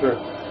Walter.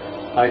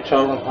 I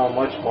told him how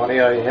much money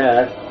I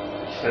had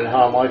and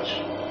how much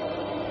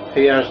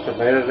he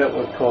estimated it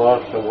would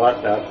cost or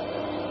whatnot.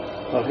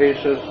 Well, he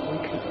says, we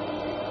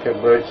can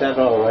bridge that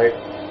all right.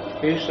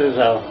 He says,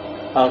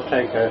 I'll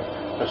take a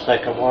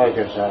second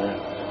mortgage on it.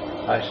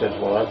 I said,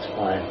 well, that's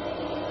fine.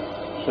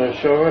 So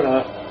sure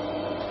enough,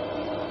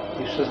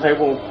 he says, I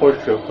won't push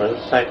you for the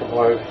second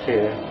mortgage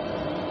here.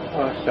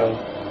 So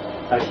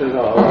I said,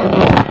 oh.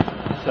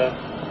 So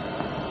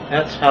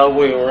that's how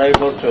we were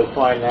able to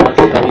finance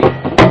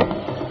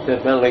the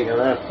building of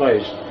that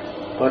place.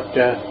 But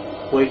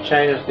we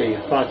changed the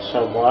front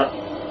somewhat,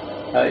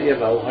 and it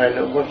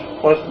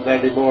wasn't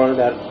any more of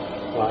that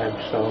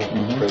limestone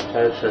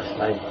pretentious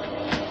thing.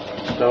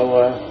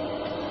 So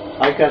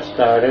I got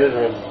started,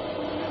 and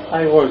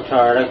I worked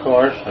hard, of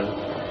course, and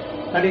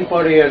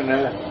anybody in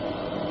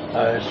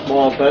a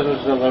small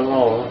business of their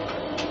own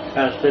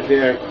has to be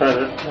a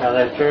credit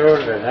manager,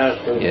 and it has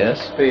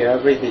to be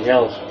everything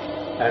else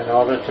in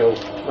order to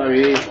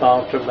be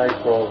bound to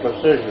make all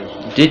decisions.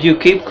 Did you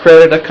keep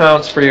credit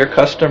accounts for your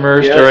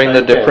customers during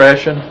the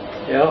Depression?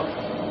 Yeah.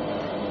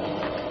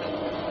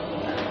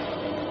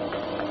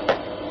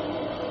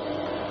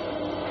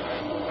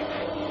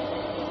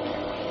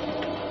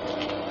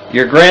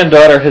 Your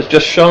granddaughter has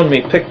just shown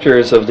me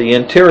pictures of the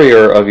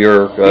interior of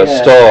your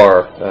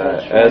store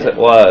as it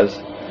was.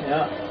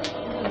 Yeah.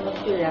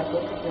 Let's do that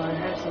book if you want to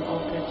have some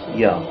old pictures.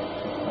 Yeah.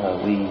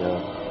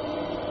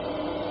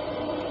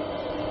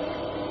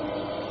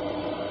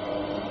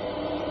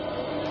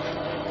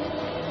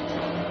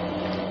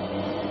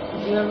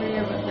 Did you ever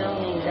hear of a fellow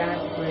named Doc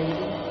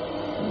Brady?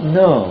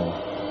 No.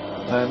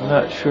 I'm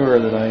not sure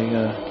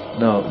that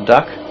no.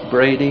 Duck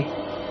Brady?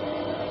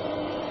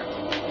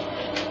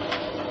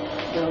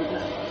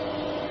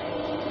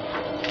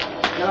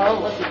 No,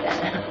 look at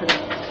that.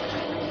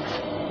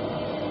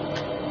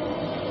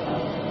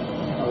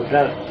 Oh,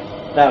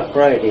 Doc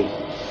Brady.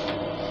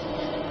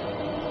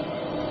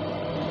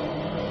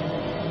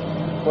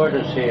 Where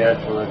does he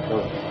actually go?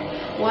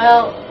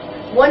 Well,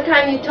 one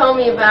time you told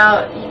me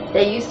about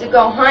They used to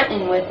go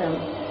hunting with him.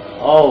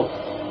 Oh,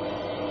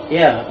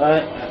 yeah,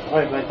 but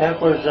that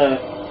was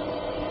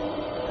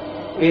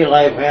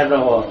Eli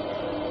Vanderhoff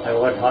I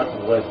went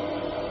hunting with.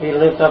 He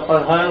lived up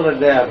on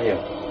Highland Avenue.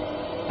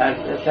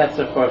 And that's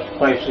the first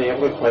place, the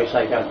only place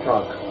I got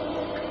drunk.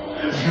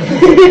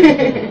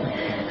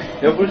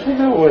 It was in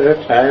the winter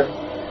time,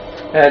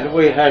 and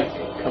we had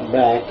to come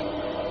back,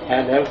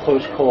 and it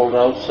was cold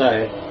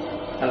outside.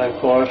 And of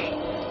course,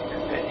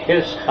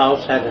 his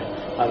house had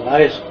a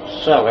nice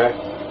cellar.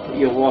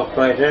 You walked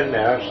right in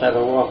there instead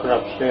of walking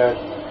upstairs.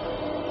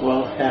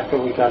 Well, after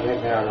we got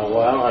in there in a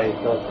while, I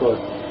felt good.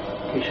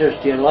 He says,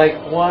 "Do you like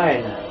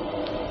wine?"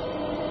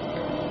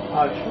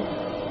 I said,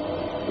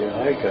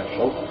 "Yeah, I guess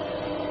so."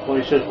 Well,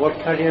 he says, "What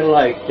kind do you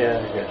like?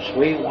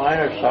 Sweet wine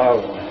or sour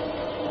wine?"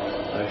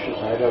 I says,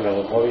 "I don't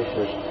know." Well, he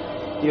says,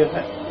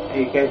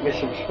 he gave me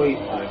some sweet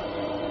wine.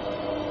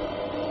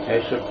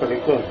 Tasted pretty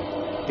good.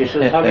 He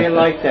says, "How do you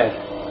like that?"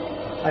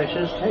 I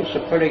says,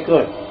 "Tasted pretty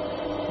good."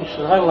 He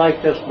says, "I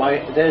like this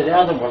wine. There's the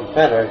other one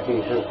better."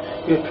 He says,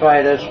 "You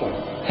try this one."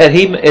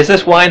 Is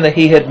this wine that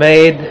he had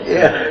made?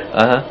 Yeah.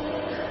 Uh-huh.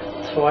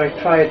 So I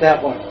tried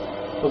that one.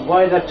 But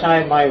by the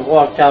time I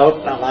walked out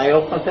and I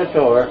opened the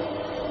door,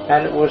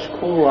 and it was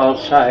cool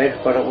outside,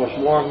 but it was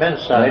warm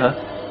inside,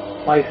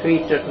 my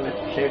feet didn't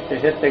seem to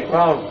hit the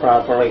ground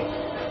properly.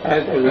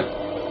 And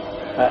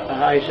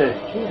I said,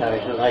 "Gee," I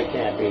said, "I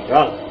can't be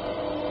drunk."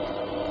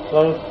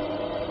 Well,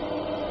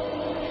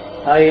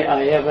 I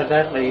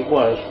evidently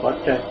was, but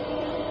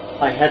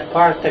I had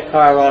parked the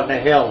car on the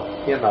hill,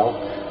 you know,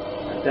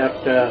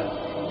 that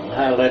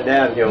Highland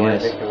Avenue,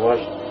 Yes. I think it was.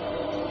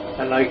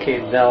 And I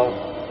came down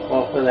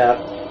off of that,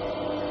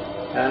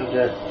 and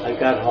I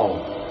got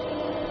home.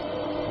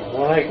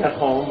 When I got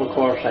home, of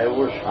course, I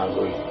was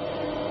hungry.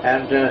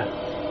 And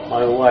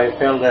my wife,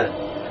 Hilda,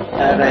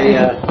 had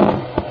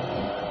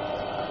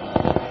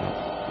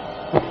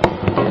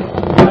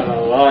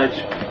a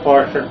large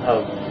portion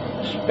of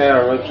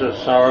spare ribs and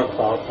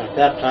sauerkraut. At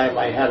that time,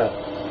 I had a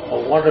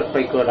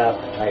wonderfully good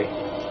appetite.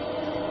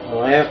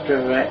 Well,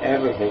 after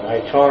everything,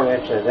 I tore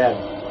into them.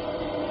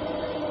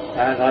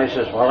 And I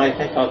says, "Well, I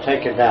think I'll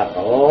take a nap."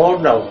 "Oh,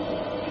 no."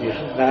 She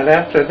says, "Not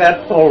after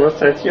that fullness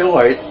that you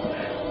ate."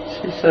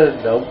 She says,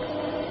 "No."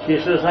 She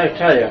says, "I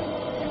tell you,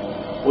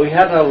 we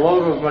had a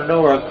load of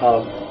manure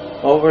come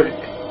over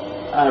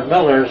our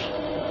Miller's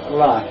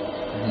lot."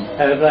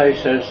 And I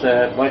says,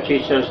 but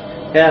she says,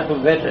 "Half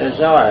of it is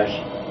ours."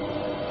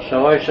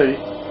 So I said,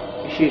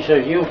 she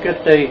says, "You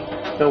get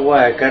the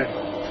wagon,"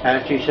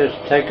 and she says,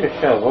 "Take a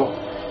shovel,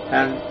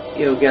 and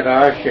you get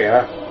our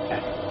share,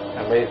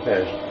 and leave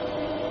his."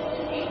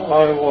 So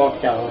I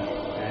walked down,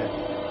 and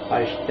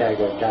I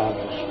staggered down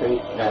the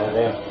street down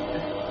there,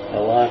 the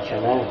lot, you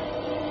know.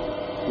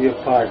 You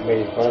pardon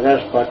me for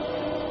this, but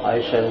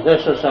I said,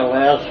 "This is the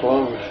last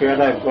load of shit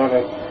I'm going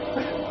to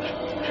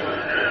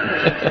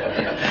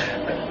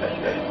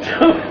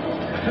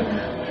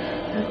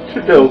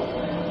do."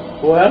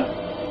 Well,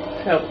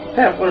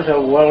 that was a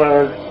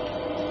well-earned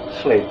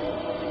sleep.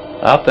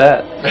 I'll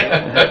bet.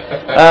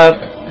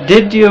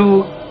 Did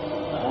you...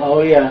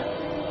 Oh, yeah.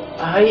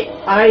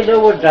 I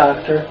knew a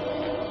doctor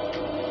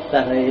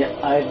that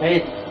I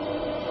made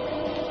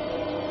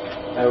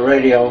a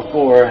radio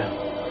for.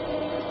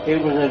 He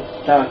was a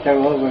doctor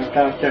over,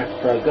 Dr.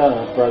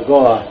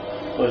 Bragoa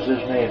was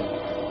his name.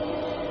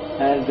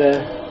 And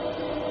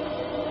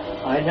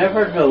I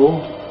never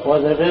knew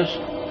whether this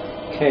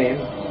came,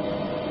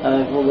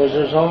 was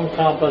his own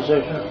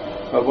composition,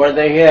 or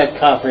whether he had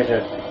copied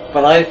it.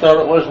 But I thought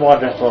it was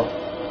wonderful.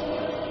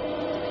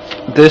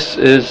 This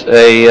is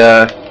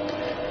a...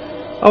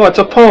 oh, it's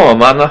a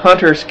poem on the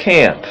hunter's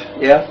camp.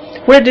 Yeah?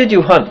 Where did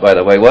you hunt, by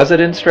the way? Was it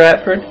in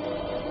Stratford?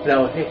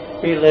 No,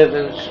 he lived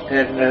in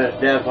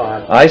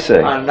Devon. I see.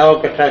 On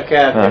Naugatuck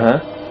Avenue. Uh-huh.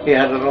 He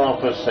had an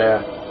office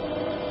there.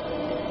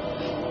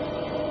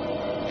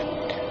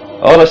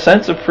 Oh, the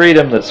sense of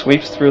freedom that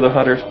sweeps through the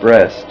hunter's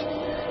breast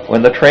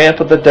when the tramp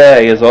of the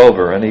day is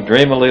over and he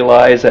dreamily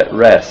lies at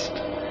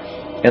rest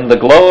in the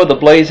glow of the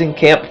blazing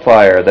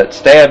campfire that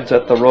stabs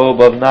at the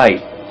robe of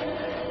night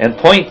and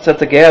points at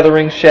the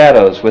gathering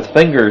shadows with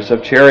fingers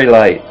of cherry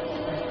light.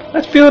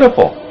 That's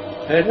beautiful.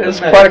 This is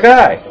quite a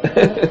guy.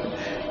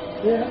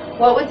 Yeah.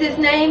 What was his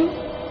name?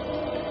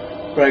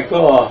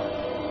 Bragoa.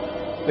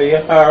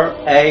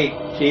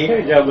 B-R-A-G-A-W.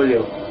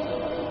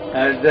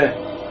 And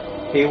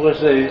he was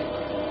the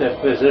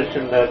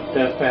physician, the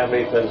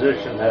family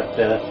physician that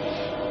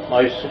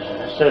my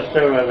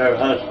sister and her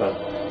husband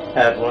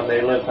had when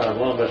they lived on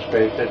Wilma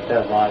Street in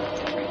Devon.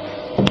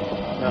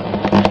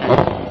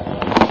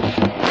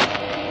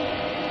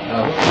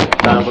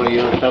 Probably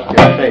used up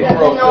your I tape.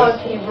 don't know if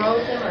he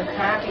wrote them or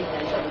copied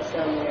them from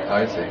somewhere.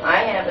 I see.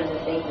 I happen to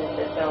think that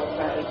the fellow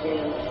probably did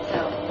them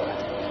himself, but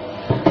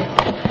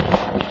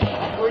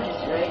we're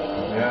just writing.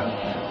 Yeah.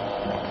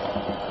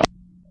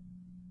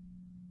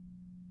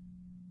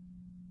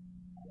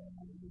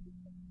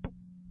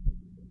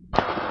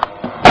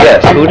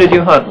 Yes, who did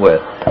you hunt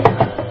with?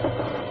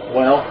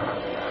 Well,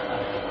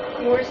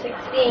 You were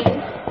 16.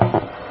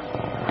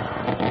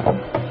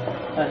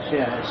 let's see,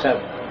 I said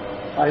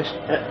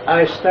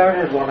I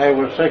started when I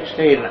was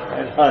 16 in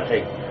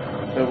hunting.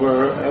 It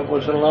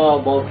was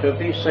allowable to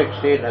be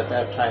 16 at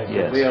that time to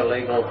Yes. be a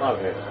legal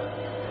hunter.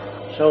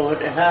 So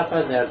it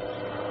happened that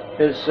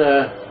his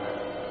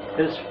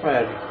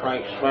friend,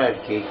 Frank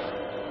Stradke,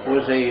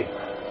 was a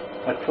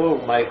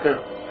tool maker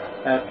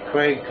at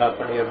Crane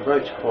Company in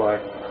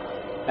Bridgeport,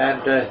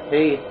 and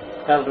he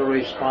held a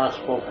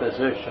responsible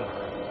position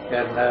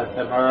in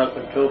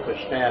American Trooper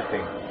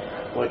Stamping,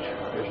 which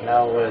is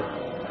now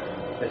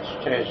it's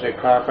changed to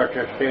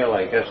Carpenter Steel,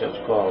 I guess it's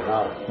called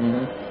now.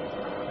 Mm-hmm.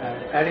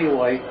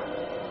 Anyway,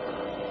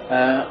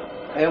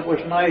 it was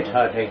night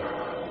hunting,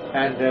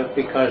 and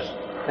because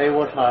they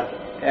would hunt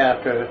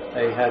after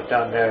they had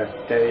done their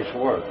day's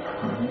work.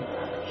 Mm-hmm.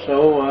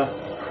 So,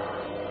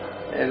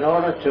 in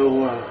order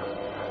to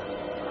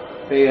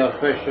be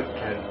efficient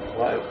and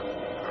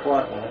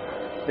whatnot,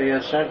 they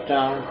had sent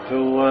down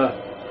to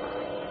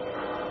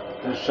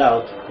the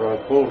south for a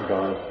coon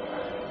dog.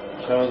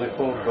 So the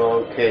coon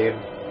dog came,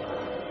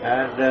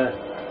 and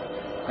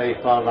they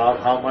found out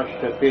how much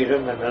to feed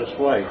him in this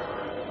way.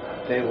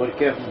 They would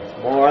give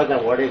him more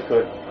than what he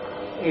could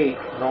eat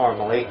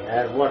normally,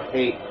 and what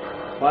he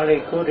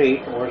could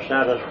eat and were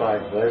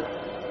satisfied with,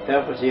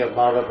 that was the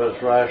amount of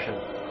his ration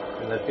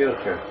in the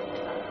future.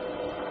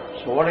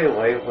 So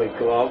anyway, we'd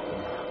go out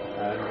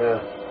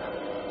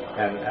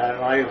and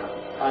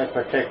I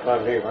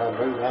particularly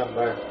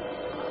remember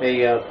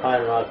the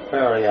Pine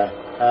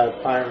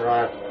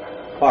Rock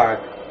Park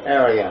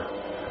area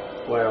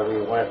where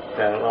we went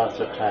lots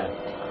of time.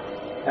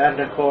 And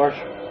of course,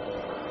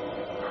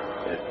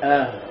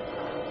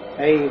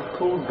 a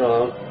coon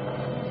dog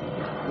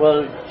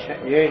will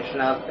chase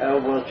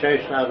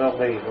not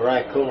only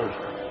raccoons,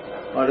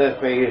 but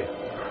if a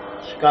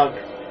skunk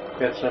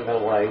gets in the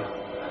way,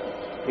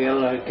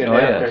 he'll get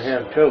after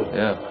him too.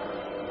 Yeah.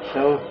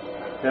 So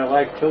they're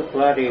like two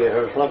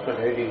gladiators looking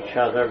at each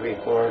other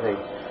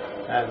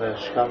and the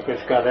skunk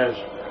has got his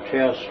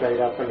tail straight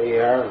up in the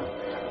air and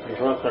he's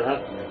looking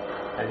at him,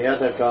 and the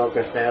other dog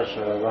is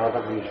dancing around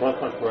him. He's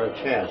looking for a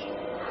chance.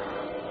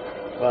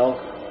 Well,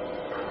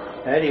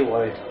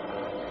 anyway,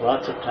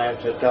 lots of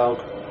times the dog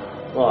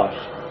lost,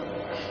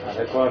 and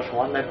of course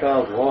when the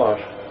dog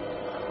lost,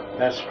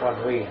 that's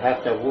when we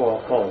had to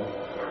walk home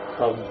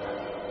from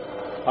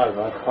Pine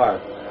Rock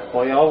Park.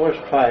 We always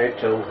tried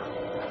to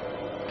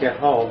get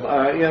home,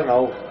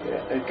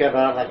 get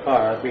on the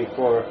car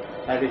before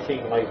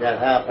anything like that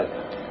happened.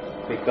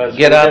 Because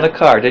Get on the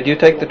car. Did you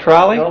take the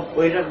trolley? No,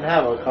 we didn't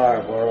have a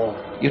car.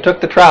 You took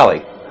the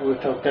trolley? We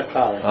took the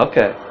trolley.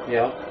 Okay.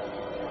 Yeah.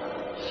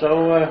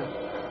 So,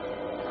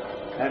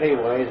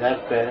 anyway,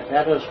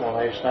 that is when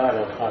I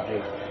started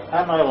hunting.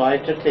 And I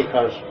liked it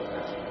because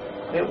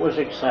it was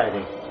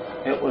exciting.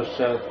 It was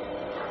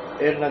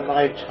in the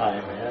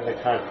nighttime in the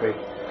country.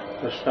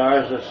 The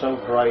stars are so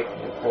bright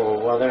in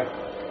cold weather,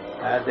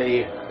 and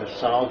the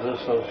sounds are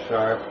so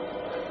sharp.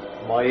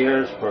 My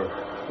ears were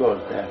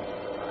good then.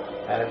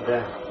 And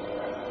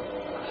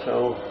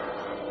so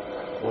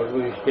when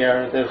we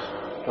hear this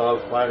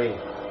dog finally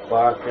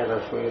bark at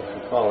us, we used to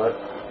call it,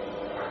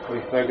 we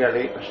figured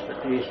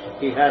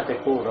he had to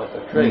cool up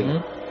the tree.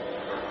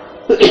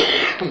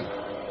 Mm-hmm.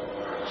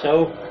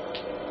 So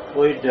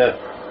we'd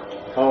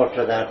go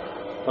to that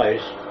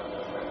place,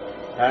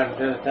 and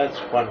that's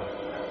when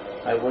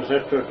I was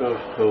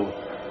introduced to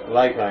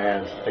light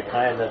irons, the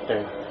kind that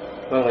the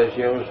fellas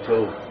used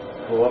to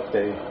go up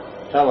the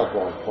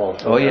telephone pole.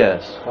 Oh,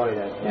 yes.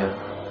 Yeah.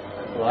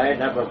 Well, I had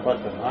never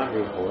put them on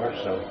before,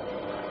 so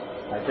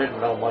I didn't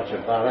know much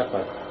about it,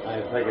 but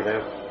I figured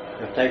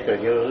if they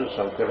could use it,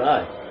 so could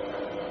I.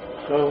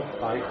 So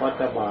I put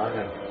them on,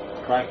 and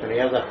frankly,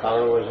 the other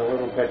fellow was a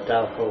little bit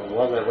doubtful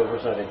whether there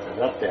was anything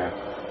up there.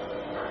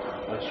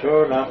 But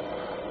sure enough,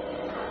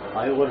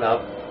 I went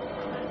up,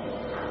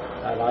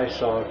 and I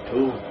saw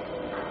two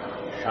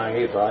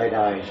shiny, bright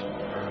eyes.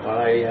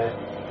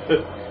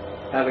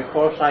 And of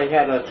course I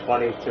had a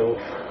 22.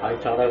 I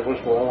thought I was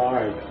well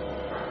armed.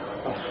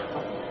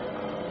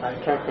 I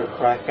took a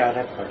crack at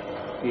it, but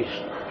he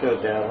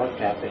stood there and looked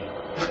at me.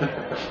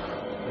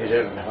 He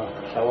didn't know.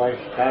 So I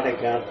shot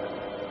again.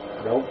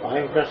 Nope,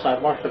 I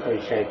must have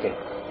been shaking.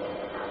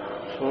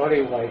 So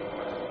anyway,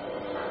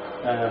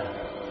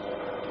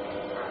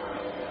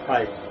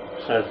 Mike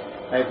says,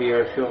 maybe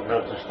you're shooting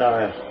at the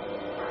stars.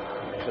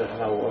 I says,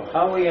 no. Well,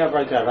 how he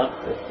ever got up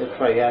the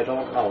tree, I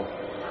don't know.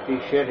 He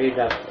shitted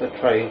up the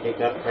tree, he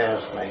got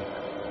past me.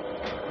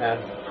 And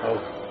so,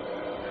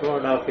 sure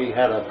enough, he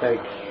had a big,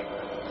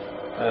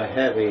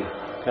 heavy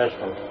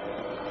pistol.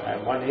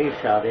 And when he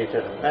shot, he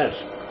didn't miss.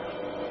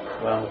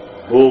 Well,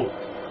 boom,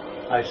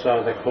 I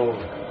saw the coon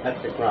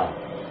hit the ground.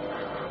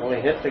 Well,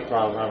 he hit the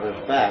ground on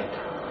his back.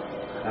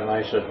 And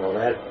I said, well,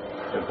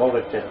 the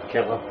bullet didn't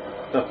kill him.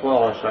 The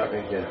floor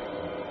certainly did.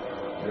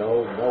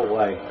 No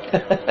way.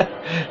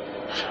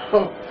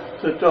 So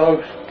the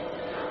dogs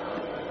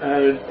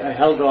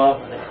held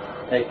off,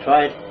 and they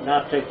tried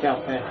not to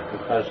jump in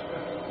because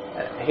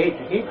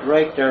he'd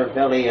rake their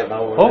belly,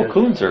 Oh,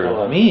 coons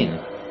are mean.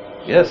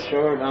 Yes. So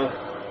sure enough,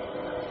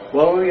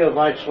 well, we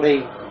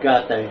eventually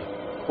got the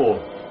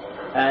coon,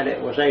 and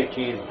it was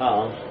 18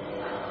 pounds.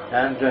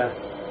 And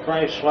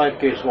Christ,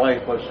 like his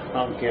wife, was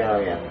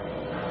Hungarian,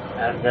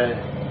 and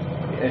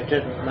it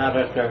didn't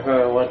matter to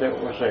her whether it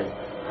was a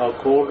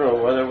coon or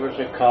whether it was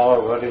a cow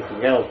or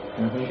anything else.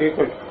 She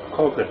could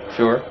cook it.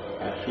 Sure.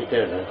 And she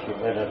did, and she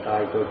did a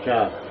darn good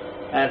job.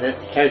 And it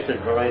tasted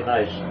very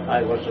nice.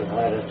 I was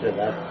invited to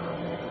that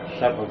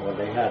supper when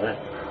they had it.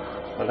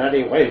 But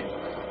anyway,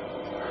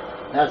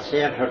 that's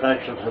the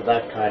introduction to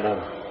that kind of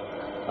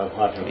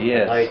hunting.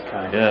 Yes. Night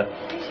kind. Yeah.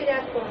 You should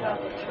ask him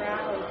about the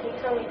trolley. He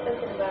told me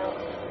something about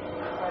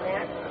an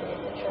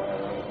accident, the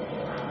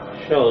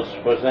trolley.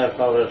 Schultz was that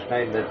fellow's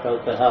name that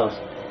built the house.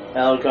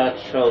 Elgot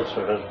Schultz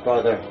and his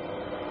brother,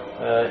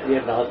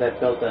 that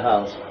built the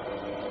house.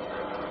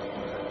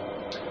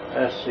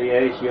 Schultz.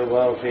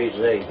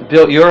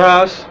 Built your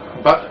house?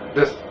 But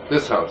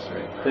this house, I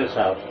mean. This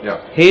house.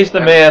 Yeah. He's the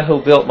man who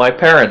built my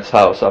parents'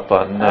 house up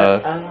on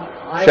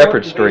I Shepherd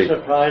wouldn't Street. be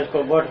surprised,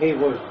 but what he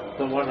was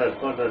the one that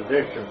put an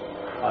addition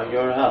on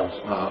your house.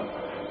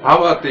 How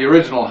about the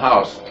original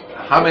house?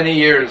 How many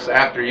years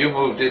after you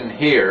moved in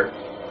here?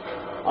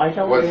 I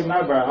don't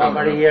remember how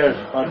many years,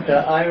 but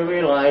I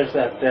realized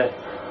that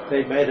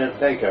they made it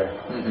bigger.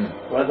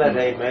 Whether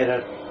they made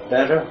it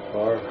better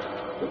or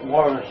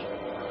more.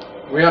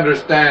 We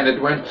understand it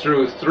went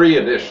through 3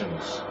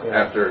 additions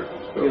after.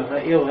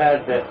 You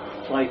had,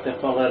 like the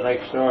fellow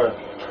next door,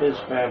 his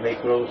family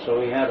grew,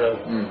 so he had to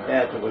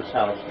add to his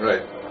house.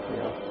 Right.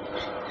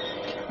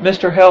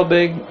 Mr.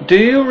 Helbig, do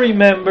you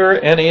remember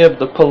any of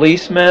the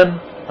policemen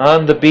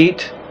on the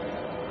beat?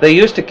 They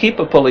used to keep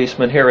a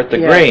policeman here at the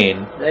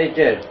Green. They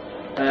did.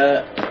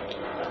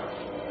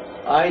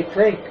 I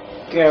think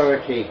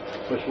Garrity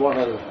was one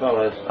of the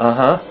fellows.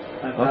 Uh-huh.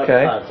 I'm not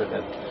Okay.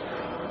 positive.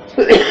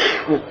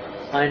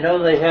 I know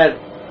they had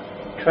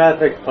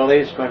traffic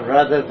policemen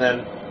rather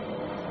than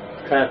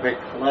traffic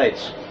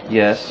lights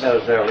Yes. in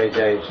those early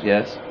days.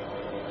 Yes.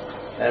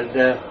 And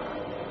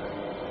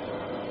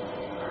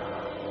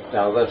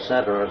down the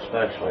center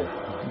especially.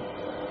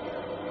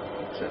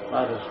 It's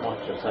not as much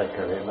as I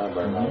can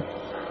remember now.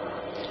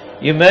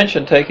 You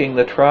mentioned taking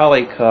the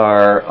trolley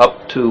car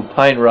up to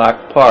Pine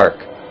Rock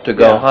Park to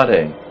go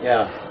hunting.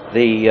 Yeah.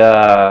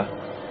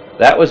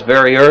 That was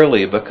very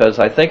early because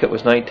I think it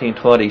was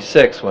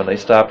 1926 when they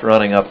stopped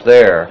running up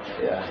there.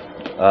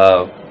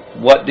 Yeah.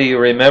 What do you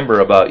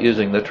remember about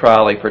using the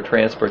trolley for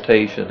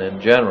transportation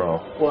in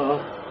general? Well,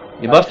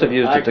 You must have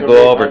used I it to can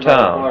go over remember,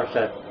 town. Of course,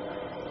 that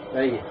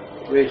they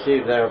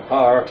received their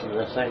power from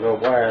the single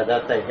wire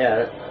that they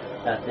had.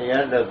 At the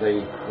end of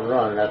the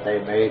run that they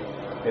made,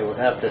 they would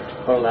have to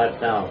pull that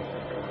down,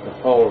 the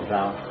pole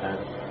down, and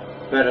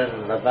fit it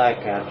in the back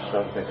end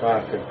so the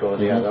car could go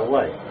the other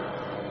way.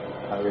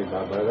 I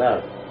remember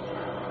that.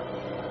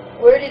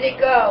 Where did it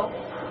go?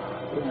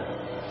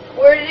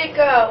 Where did it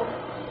go?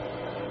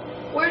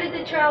 Where did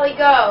the trolley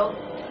go?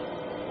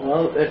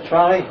 Well, the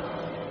trolley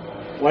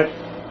went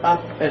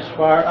up as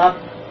far up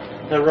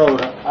the road.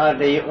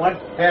 It went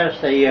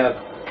past the.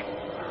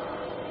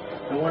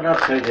 It went up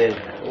to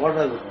one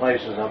of the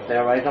places up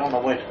there. I don't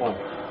know which one,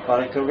 but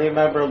I can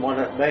remember when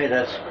it made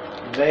a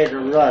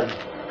run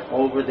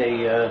over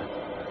the,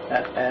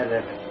 and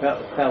it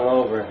fell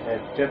over.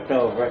 It tipped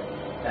over,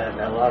 and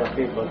a lot of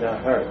people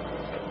got hurt.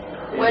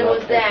 When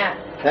was that?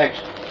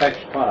 Tex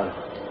Pond.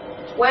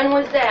 When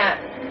was that?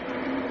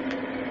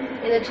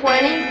 In the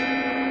 20s?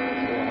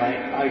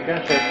 I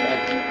guess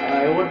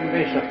I wouldn't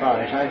be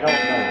surprised. I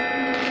don't know.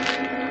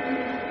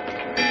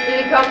 Did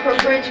it come from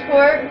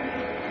Bridgeport?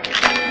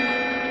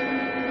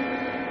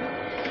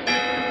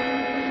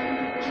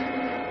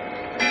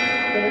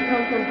 Did it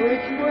come from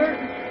Bridgeport?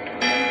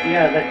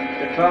 Yeah,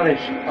 the trolleys,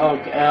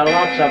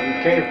 lots of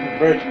them came from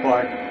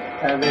Bridgeport,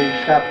 and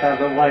they stopped on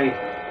the way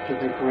to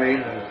the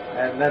Green,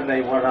 and then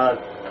they went on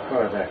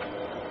further.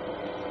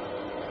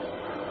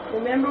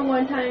 Remember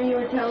one time you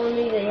were telling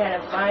me they had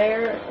a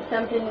fire,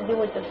 something to do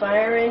with the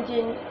fire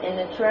engine in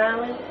the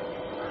trolley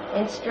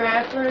in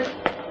Stratford?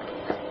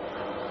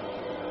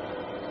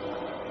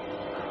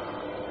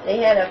 They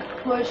had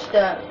to push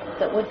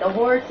with the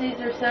horses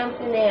or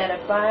something, they had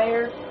a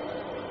fire.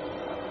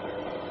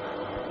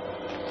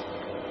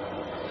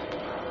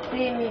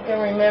 See if you can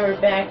remember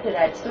back to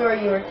that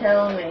story you were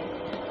telling me.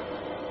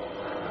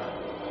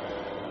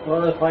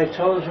 Well, if I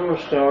told you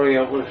a story,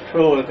 it was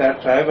true at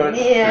that time, but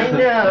Yeah, I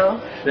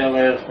know. still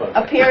is. But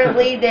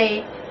Apparently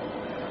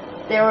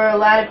there were a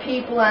lot of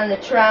people on the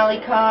trolley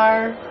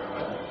car.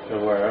 there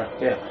were,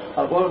 yeah.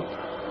 Well,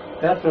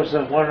 that was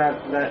the one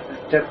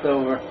that tipped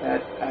over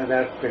at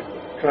that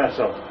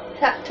trestle.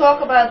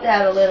 Talk about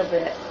that a little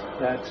bit.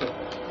 That's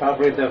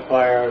probably the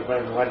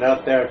firemen went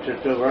up there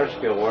to do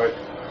rescue work.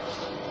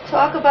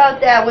 Talk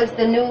about that. Was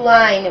the new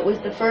line? It was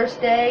the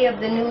first day of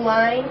the new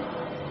line?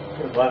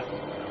 But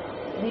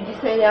Did you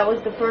say that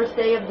was the first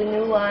day of the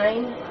new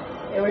line?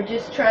 They were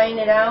just trying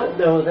it out?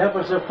 no, that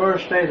was the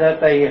first day that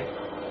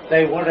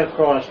they went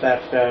across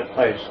that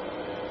place.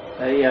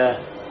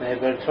 They've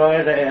been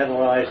trying to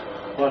analyze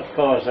what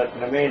caused it in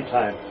the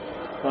meantime,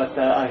 but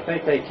I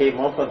think they came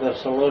up with a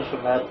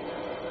solution that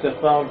the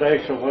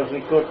foundation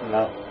wasn't good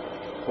enough,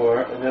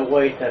 for the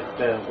weight that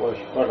was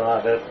put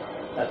on it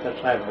at the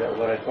time that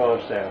when it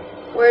goes there.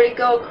 Where'd it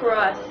go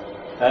across?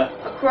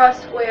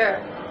 Across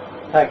where?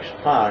 Peck's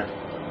Pond.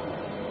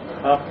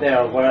 Up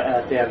there where,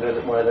 at the end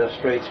of where the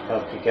streets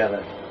come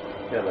together,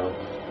 you know.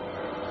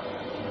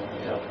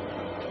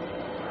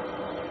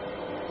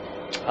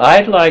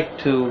 I'd like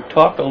to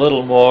talk a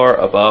little more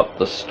about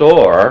the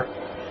store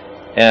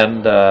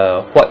and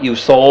what you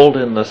sold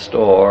in the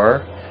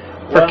store.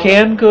 For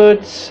canned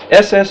goods,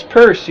 SS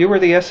Purse. You were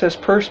the SS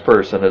Purse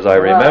person, as I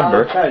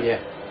remember. I'll tell you,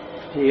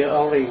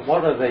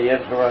 one of the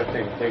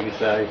interesting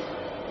things I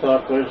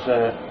thought was,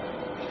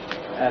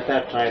 at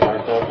that time I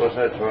thought was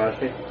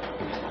interesting,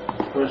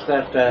 was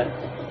that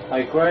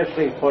I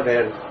gradually put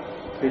in,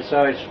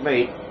 besides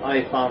meat,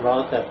 I found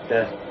out that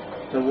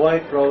the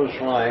White Rose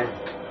line,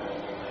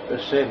 the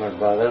Seaman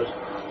Brothers,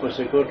 was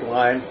a good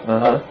line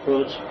of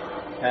fruits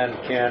and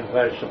canned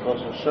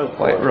vegetables and so forth.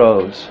 White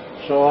Rose.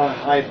 So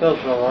I built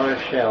a lot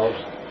of shelves,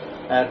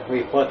 and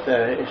we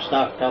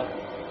stocked up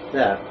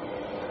that.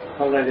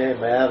 Holiday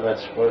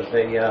Mavis was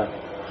the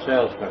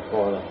salesman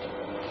for them.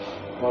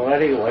 Well,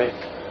 anyway,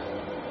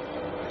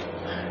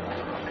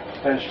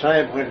 as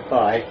time went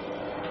by,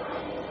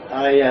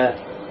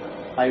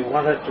 I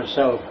wanted to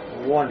sell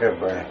Wonder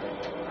Bread,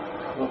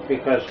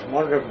 because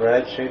Wonder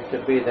Bread seemed to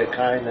be the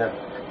kind that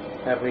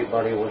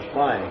everybody was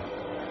buying.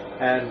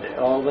 And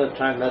all the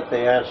time that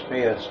they asked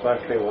me,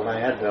 especially when I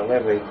had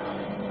delivery,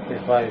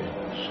 if I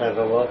sent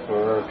a loaf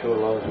or 2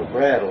 loaves of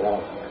bread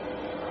along.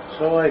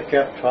 So I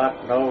kept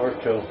trotting over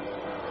to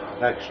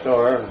next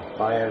door and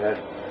buying it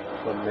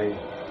from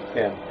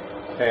him,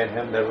 paying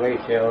him the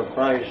retail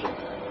price,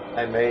 and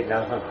I made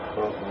nothing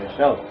for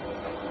myself.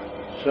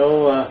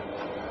 So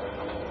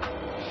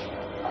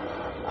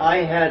I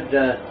had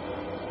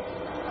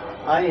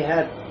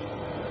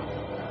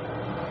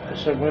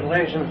some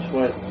relations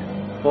with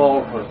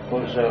Baldwin, who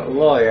was a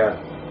lawyer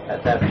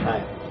at that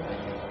time.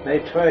 They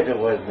traded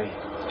with me.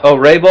 Oh,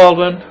 Ray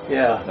Baldwin?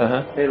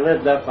 Yeah. They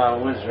lived up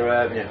on Windsor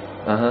Avenue.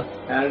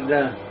 And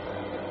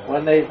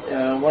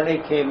when he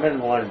came in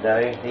one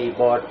day, he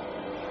bought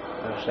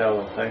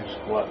several things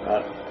and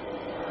whatnot.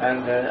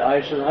 And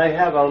I said, I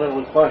have a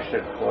little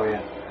question for you.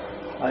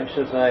 I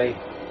said,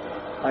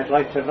 I'd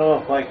like to know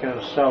if I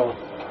can sell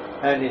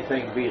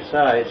anything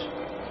besides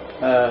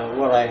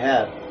what I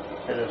have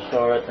in the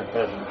store at the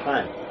present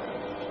time.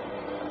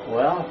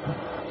 Well,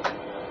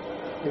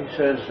 he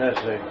says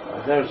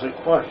there's a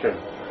question,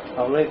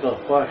 a legal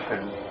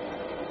question.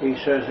 He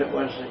says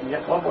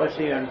what was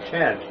the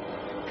intent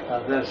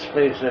of this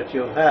lease that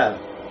you have?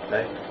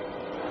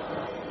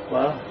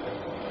 Well,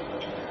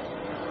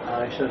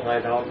 I says I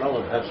don't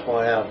know. That's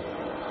why I'm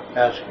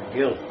asking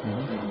you.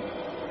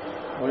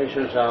 Well, he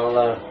says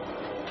I'll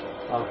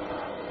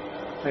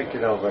think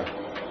it over.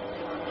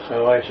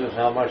 So I says,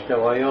 how much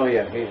do I owe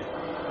you?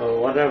 Well,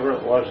 whatever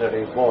it was that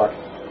he bought,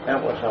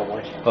 that was how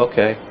much.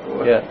 Okay.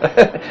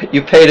 Yeah.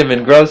 You paid him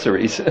in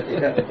groceries.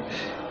 Yeah.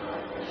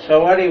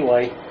 So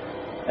anyway,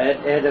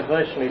 it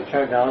eventually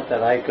turned out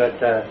that I could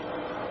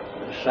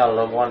sell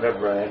the Wonder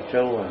Bread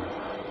too, and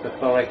the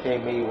fellow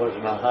came, he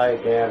wasn't a high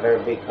dander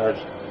because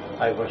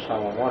I was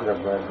selling Wonder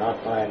Bread,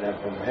 not buying it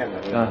from him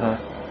anymore.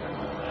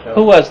 So,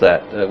 who was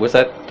that? Was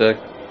that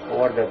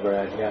Wonder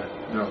Bread? Yeah.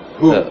 No.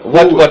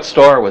 What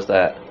store was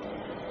that?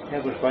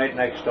 It was right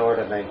next door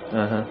to me.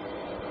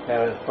 It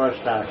was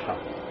First National.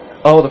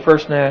 Oh, the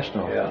First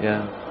National.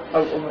 Yeah.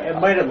 Oh, it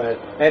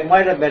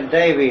might have been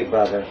Davy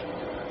Brothers.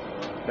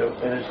 It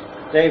was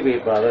Davy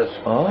Brothers.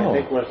 I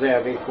think was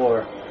there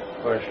before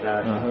First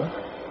National.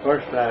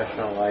 First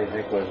National, I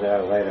think, was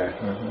there later.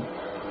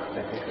 I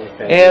think it was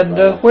Davy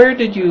Brothers. Where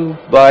did you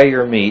buy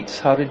your meats?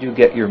 How did you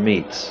get your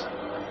meats?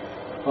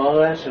 Well,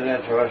 that's an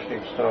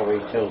interesting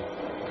story too.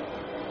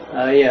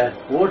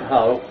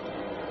 Woodhull,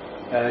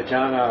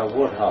 John R.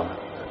 Woodhull,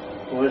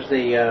 was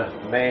the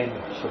main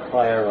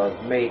supplier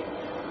of meat,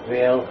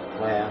 veal,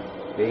 lamb,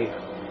 beef,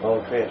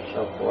 poultry, and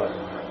so forth.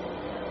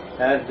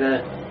 And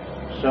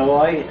so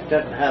I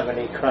didn't have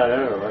any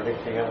credit or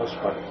anything else,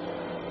 but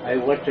I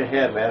went to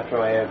him after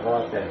I had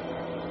bought the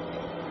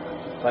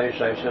place.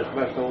 I says,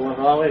 Mr.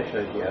 Woodhull? He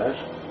says, yes.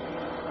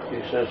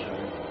 He says,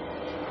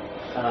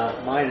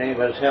 my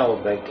name is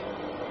Helbig.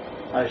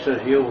 I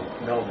says, you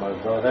know my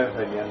brother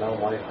and you know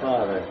my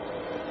father.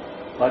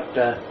 But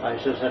I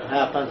says, it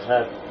happens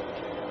that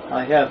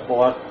I have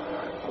bought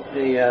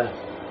the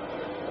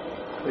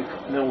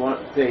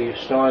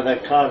store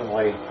that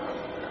Conway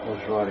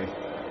was running.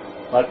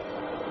 But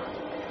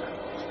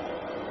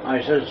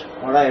I says,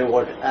 what I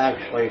would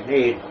actually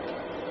need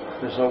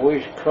is a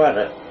week's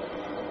credit.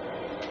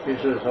 He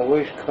says, a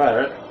week's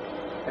credit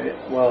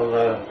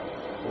will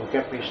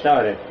get me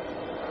started.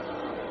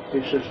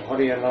 He says, what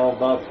do you know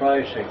about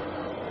pricing?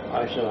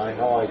 I said, I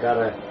know I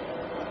gotta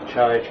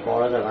charge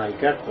more than I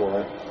get for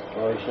it.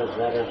 So he says,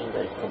 that isn't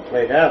a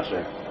complete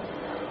answer.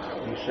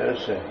 He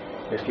says,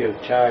 if you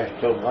charge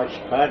too much,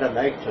 try to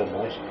make too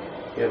much,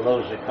 you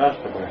lose a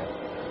customer.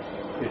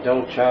 If you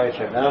don't charge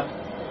enough,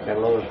 you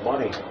lose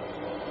money.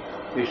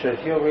 He says,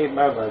 you'll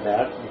remember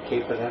that and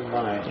keep it in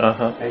mind.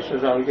 Uh-huh. He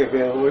says, I'll give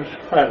you always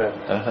credit.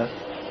 Uh-huh.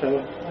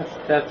 So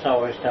that's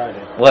how I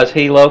started. Was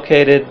he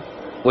located,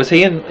 was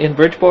he in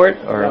Bridgeport,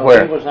 or No,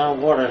 where? he was on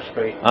Water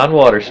Street. On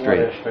Water Street.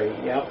 Water Street,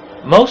 yep.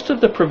 Most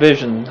of the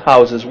provision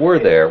houses were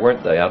there,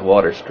 weren't they, on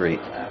Water Street?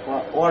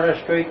 Water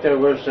Street, there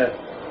was,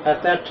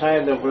 at that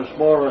time, there was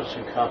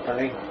Morrison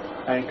Company,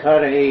 and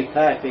Carnegie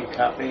Packing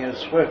Company, and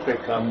Swifter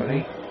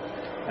Company,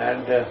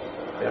 and there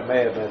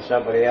may have been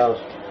somebody else,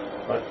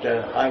 but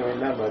I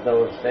remember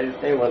those.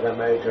 They were the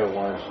major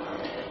ones.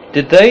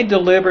 Did they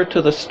deliver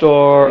to the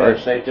store?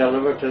 Yes, they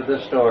delivered to the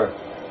store.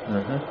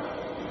 Uh-huh.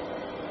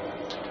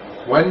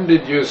 When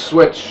did you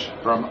switch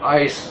from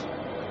ice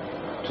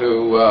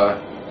to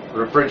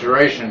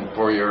refrigeration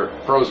for your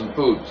frozen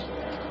foods?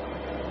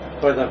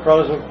 For the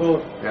frozen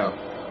food? Yeah.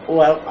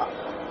 Well,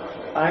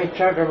 I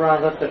turned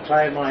around at the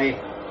time I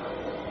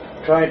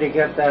tried to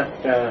get that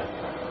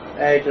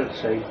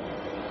agency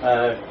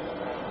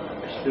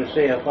to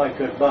see if I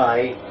could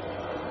buy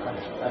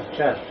a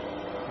chest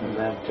from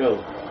them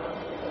too.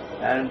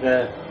 And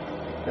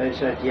they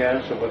said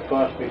yes, it would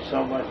cost me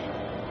so much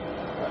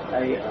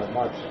a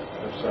month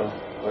or so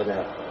for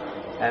that.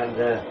 And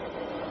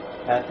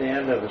at the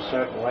end of a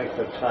certain length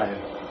of time,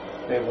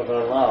 they would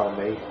allow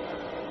me,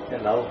 you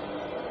know,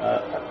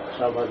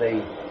 some of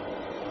the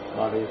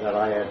money that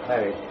I had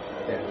paid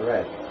in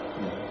rent.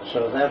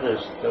 So that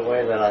is the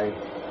way that I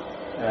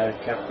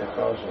kept the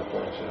frozen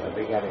foods in the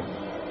beginning.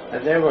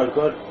 And they were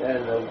good,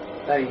 and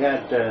they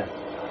had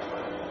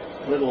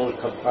little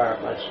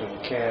compartments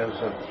and cans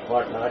and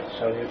whatnot,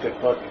 so you could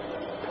put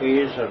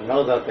peas and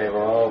know that they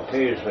were all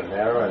peas in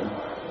there,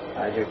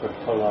 and you could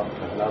pull up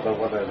another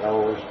one of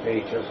those,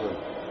 peaches and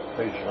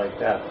things like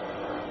that.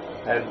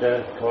 And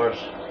of course...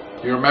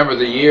 Do you remember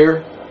the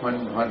year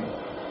when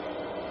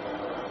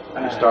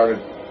you started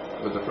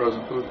with the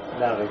frozen food?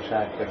 Not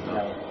exactly,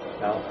 no.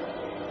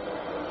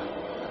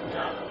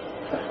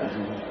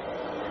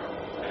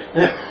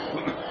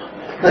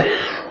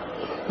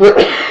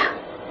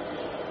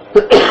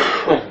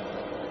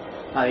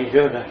 I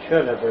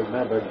should have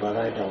remembered, but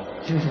I don't.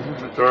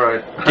 That's all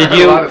right. Did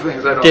A lot of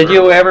things I don't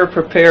you remember. ever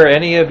prepare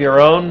any of your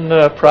own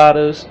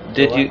produce?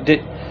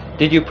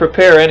 Did you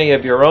prepare any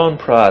of your own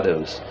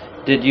produce?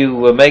 Did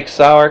you make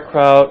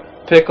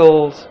sauerkraut,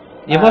 pickles?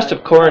 You must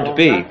have corned no,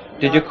 beef.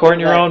 Did you corn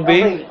your own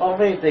beef?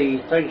 Only the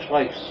things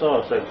like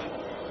sausage.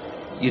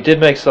 You did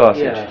make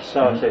sausage. Yeah,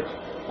 sausage.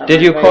 And Did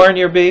I you made corn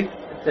your beef?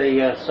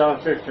 The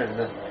sausage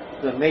and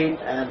the meat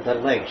and the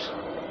links.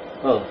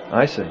 Both.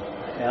 I see.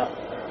 Yeah.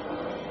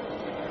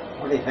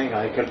 Only thing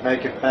I could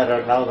make it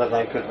better now than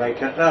I could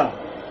make it now.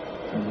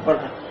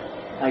 But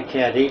I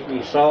can't eat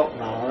any salt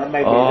now. That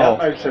maybe that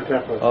makes a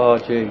difference. Oh,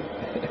 gee.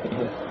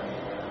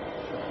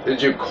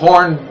 Did you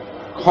corn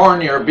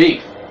your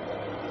beef?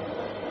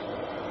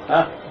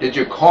 Huh? Did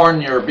you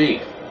corn your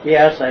beef?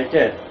 Yes, I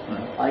did.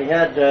 I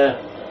had,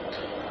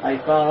 I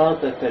found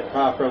out that the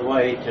proper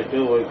way to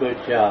do a good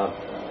job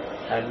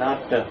and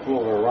not to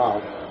fool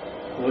around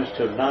was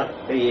to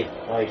not be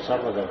like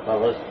some of the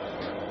fellas,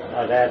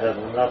 not adding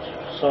enough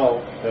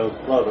salt to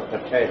float a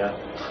potato.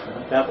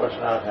 That was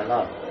not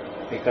enough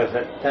because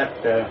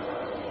that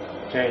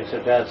changed the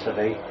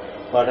density,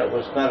 but it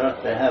was better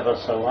to have a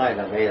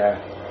salinometer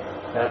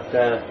that,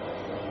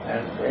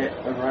 and it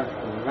went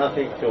from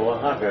nothing to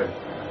 100.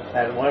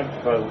 And went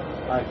from,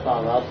 I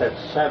found out that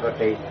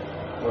 70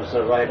 was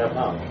the right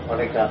amount when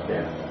it got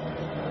there.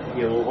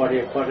 What do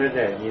you put it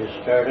in? You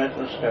stirred it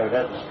and stirred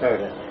it and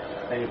stirred it.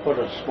 And you put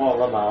a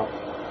small amount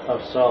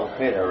of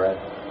saltpeter in,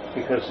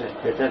 because if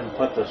you didn't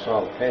put the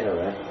saltpeter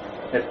in,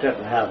 it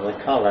didn't have the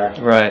color.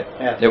 Right.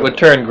 It would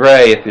turn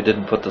gray if you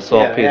didn't put the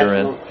saltpeter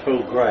in. Yeah, it looked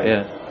too gray.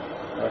 Yeah.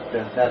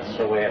 But that's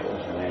the way it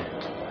was made.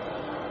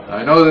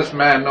 I know this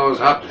man knows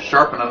how to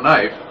sharpen a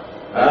knife.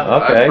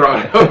 Okay.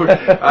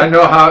 I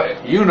know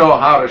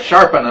how to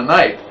sharpen a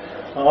knife,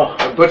 Oh.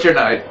 a butcher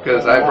knife,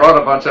 because I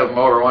brought a bunch of them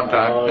over one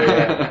time. Oh,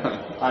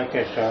 yeah. I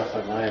can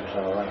sharpen knives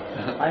all right.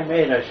 I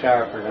made a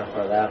sharpener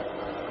for that.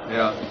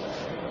 Yeah.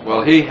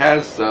 Well, he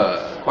has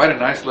quite a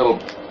nice little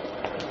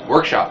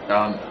workshop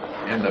down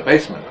in the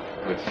basement,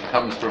 which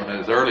comes from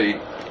his early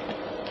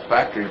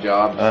factory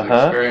jobs,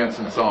 experience,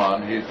 and so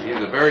on. He's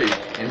a very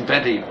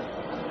inventive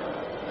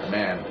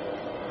man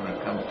when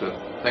it comes to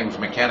things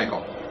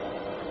mechanical.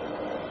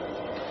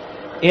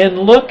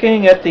 In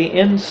looking at the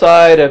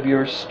inside of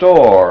your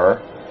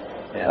store,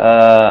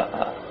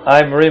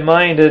 I'm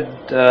reminded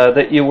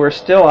that you were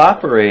still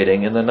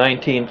operating in the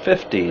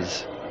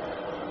 1950s.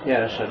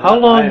 Yes. And How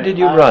long did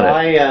you run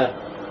it?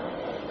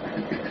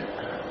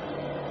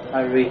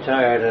 I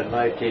retired in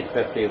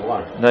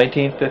 1951.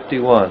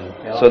 1951.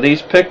 Yeah. So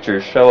these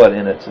pictures show it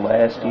in its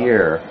last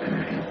year.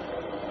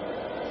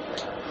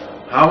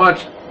 How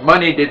much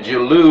money did you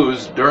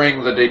lose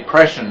during the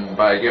Depression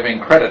by giving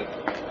credit?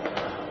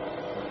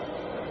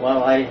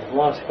 Well, I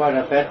lost quite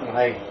a bit, and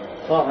I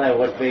thought I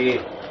would be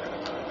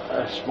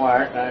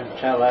smart and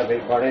tell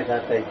everybody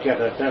that they'd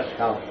get a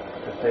discount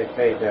if they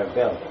paid their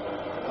bill.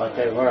 But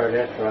they weren't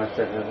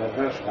interested in a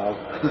discount.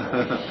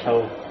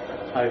 So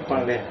I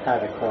finally had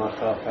to cross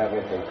off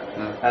everything.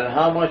 And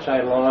how much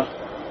I lost,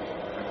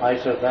 I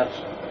said,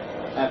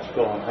 that's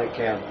gone. I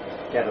can't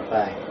get it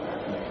back.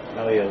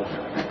 No use.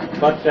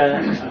 But,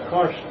 of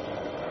course,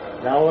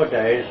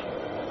 nowadays,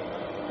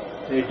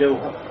 they do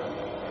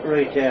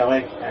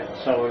retailing and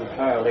so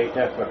entirely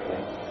differently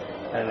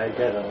than they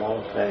did in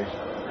those days.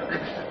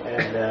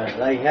 And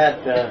they had,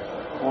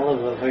 one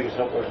of the things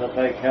that was a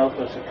big help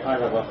was a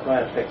kind of a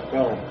plastic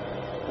film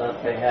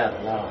that they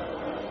had now.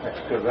 That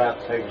could wrap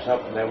things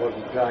up and they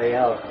wouldn't dry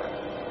out.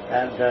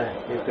 And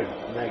you could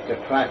make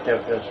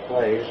attractive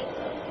displays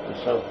and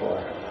so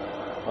forth.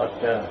 But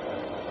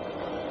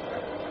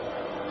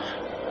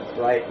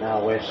right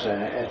now it's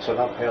an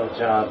uphill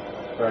job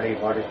for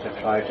anybody to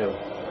try to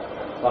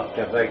buck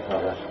the big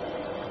fellas.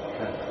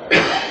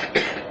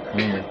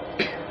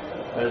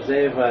 Because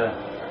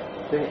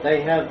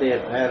they have the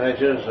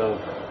advantages of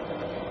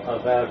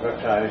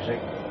advertising,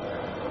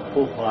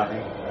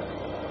 couponing,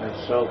 and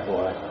so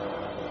forth.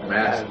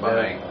 Mass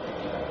buying.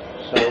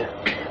 So,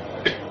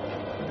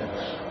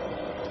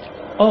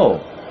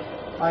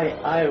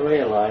 I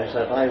realized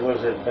that I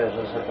was in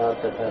business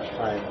about the best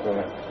time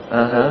for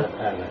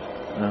independent.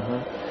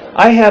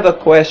 I have a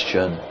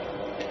question.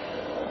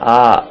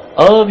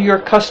 Of your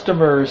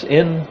customers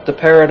in the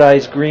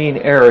Paradise Green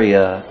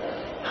area,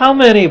 how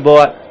many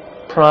bought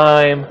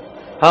Prime?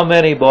 How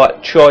many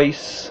bought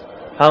Choice?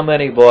 How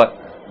many bought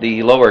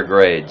the lower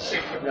grades?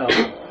 No,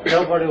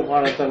 nobody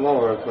wanted the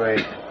lower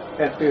grade.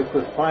 If you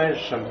could find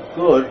some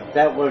good,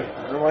 that was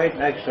right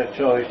next to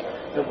Choice,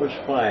 it was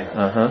fine.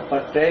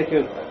 But if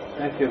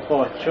you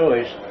bought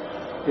Choice,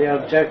 they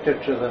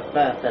objected to the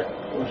fat that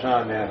was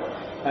on there.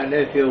 And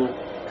if you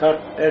cut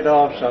it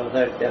off so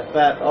that the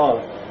fat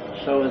off,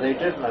 so they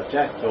didn't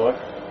object to it.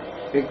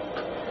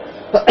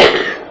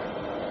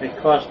 It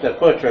cost the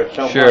butcher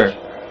so much.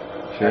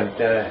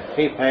 That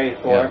he paid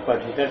for it,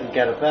 but he didn't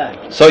get it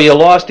back. So you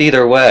lost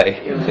either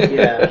way. You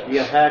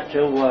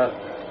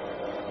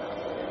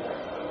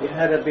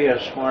had to be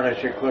as smart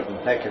as you could and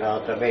pick it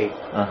out the meat.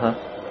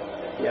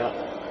 Yeah.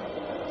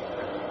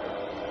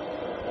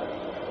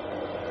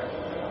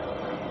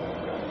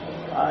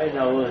 I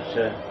know it's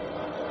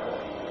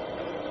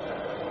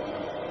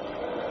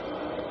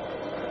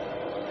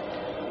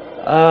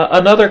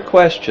another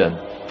question.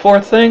 For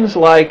things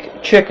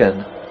like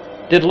chicken,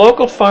 did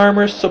local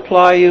farmers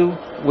supply you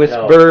with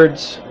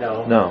birds?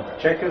 No.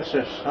 Chickens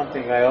is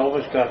something I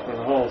always got from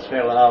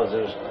wholesale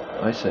houses.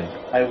 I see.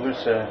 I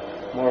was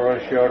more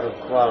assured of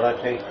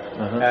quality,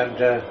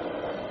 and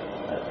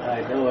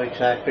I knew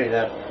exactly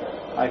that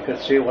I could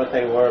see what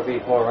they were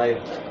before I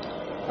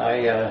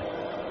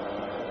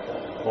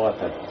bought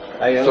them.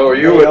 I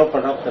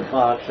opened up the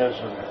boxes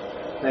and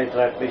they'd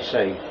let me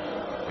see.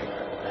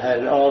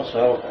 And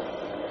also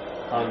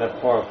on the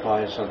pork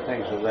pies and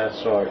things of that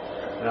sort.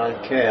 And on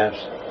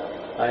calves,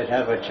 I'd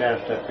have a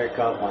chance to pick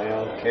out my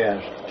own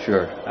calves.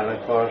 Sure. And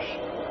of course,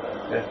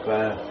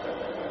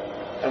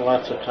 and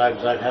lots of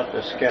times I'd have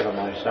to skin them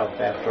myself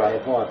after I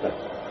bought them.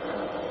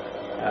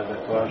 And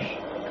of course,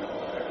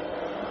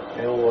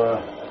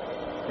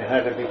 you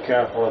had to be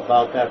careful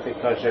about that,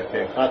 because if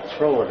you cut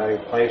through in any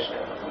place,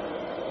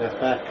 the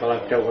fat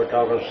collector would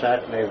notice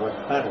that and they would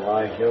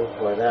penalize you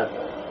for that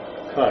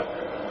cut.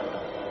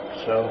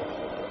 So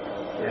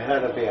you had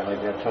to be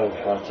on your toes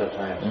lots of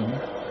times.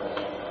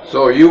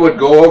 So you would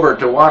go over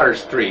to Water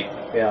Street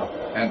Yeah.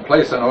 and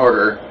place an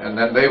order, and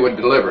then they would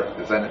deliver it,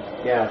 is that it?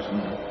 Yes,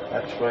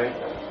 that's right.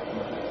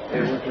 They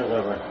would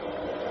deliver.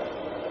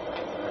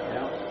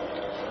 Yeah.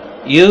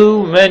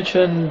 You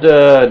mentioned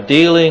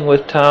dealing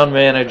with town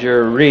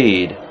manager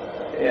Reed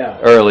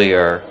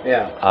earlier.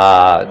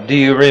 Yeah. Do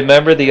you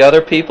remember the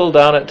other people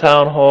down at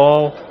Town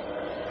Hall?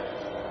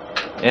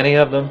 Any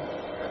of them?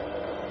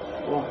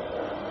 Well,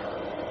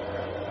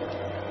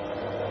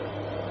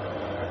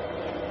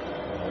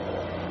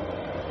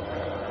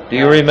 Do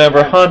you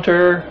remember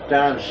Hunter?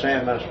 Don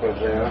Samus was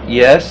there.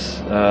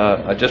 Yes.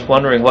 I'm just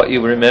wondering what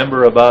you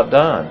remember about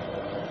Don.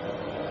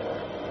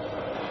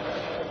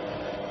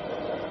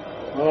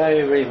 Well, I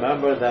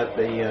remember that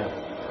the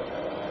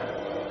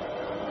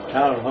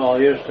town hall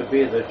used to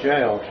be the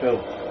jail too.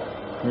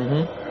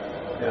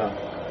 Yeah.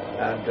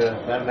 And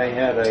then they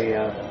had they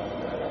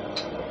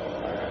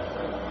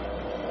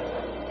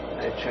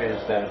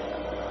changed that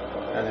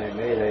and they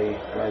made a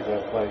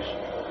regular place.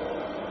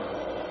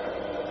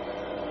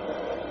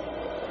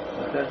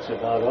 But that's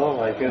about all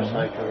I guess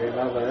I can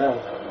remember now.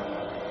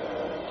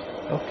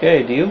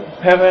 Okay, do you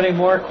have any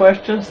more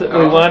questions that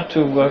we want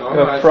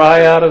to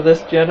pry out of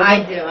this gentleman?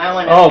 I do. I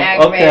want to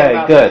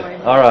okay, good.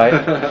 All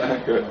right.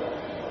 Good.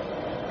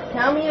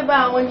 Tell me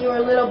about when you were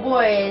a little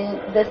boy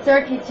and the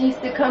circus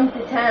used to come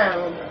to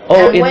town.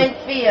 Oh, and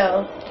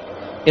Wentfield.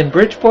 In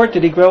Bridgeport?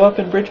 Did he grow up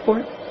in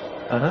Bridgeport?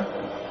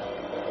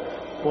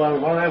 Well,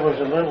 when I was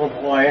a little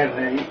boy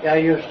and I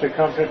used to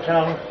come to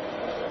town,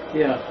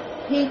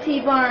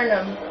 P.T.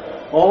 Barnum.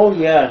 Oh,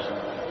 yes.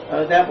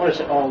 That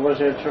was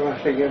always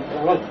interesting.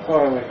 I looked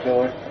forward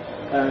to it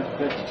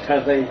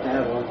because they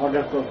have a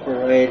wonderful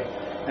parade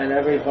and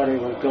everybody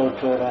would go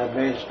to it on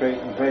Main Street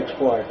in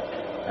Bridgeport.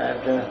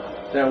 And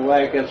their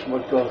wagons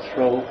would go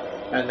through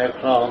and their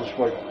clowns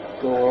would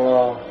go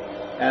along,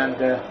 and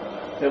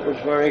it was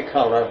very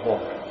colorful.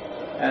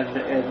 And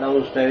in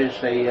those days,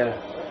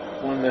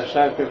 when the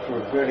circus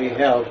was really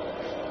held,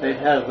 they'd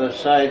have the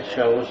side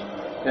shows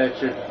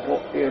that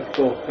you'd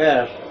go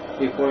past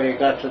before you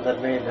got to the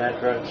main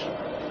entrance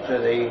to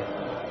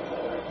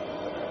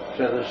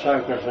the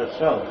circus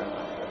itself.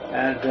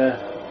 And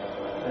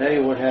they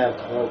would have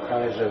all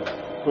kinds of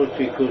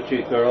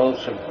hoochie-coochie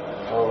girls and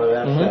all of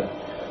that stuff.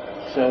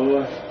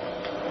 So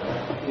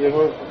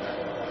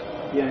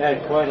you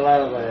had quite a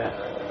lot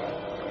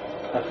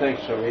of things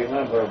to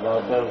remember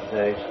about those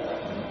days.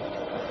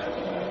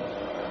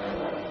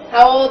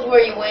 How old were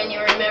you when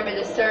you remember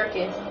the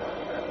circus?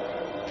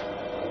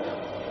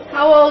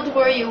 How old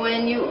were you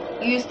when you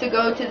used to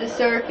go to the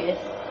circus?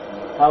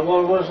 How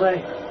old was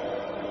I?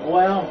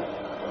 Well,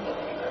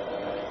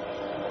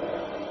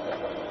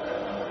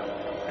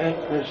 it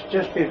was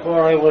just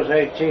before I was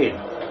 18.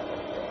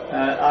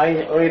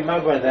 I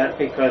remember that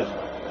because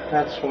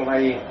that's when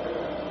I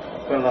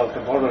got off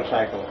the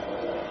motorcycle.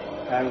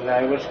 And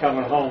I was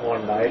coming home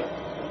one night,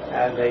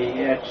 and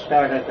it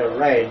started to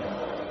rain,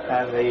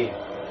 and the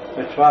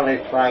trolley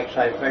tracks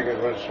I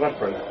figured were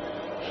slippery.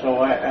 So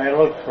I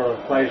looked for a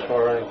place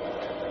where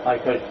I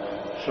could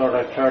sort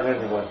of turn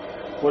into a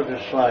wooden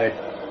slide,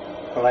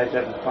 but I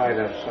didn't find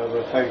it. So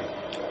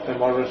the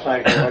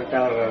motorcycle went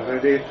down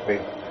underneath me,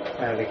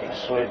 and it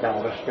slid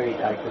down the street.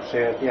 I could see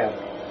it, yeah.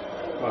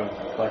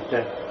 But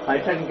I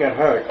didn't get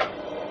hurt.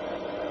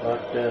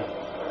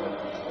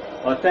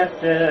 But that,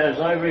 as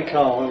I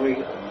recall,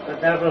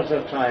 that was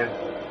the time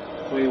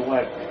we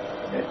went.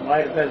 It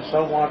might have been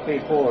somewhat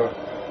before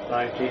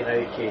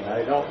 1918.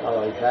 I don't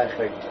know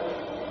exactly.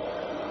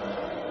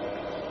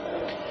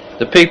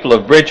 The people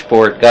of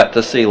Bridgeport got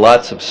to see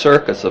lots of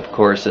circus, of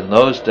course, in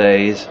those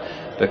days,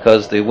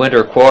 because the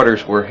winter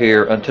quarters were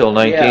here until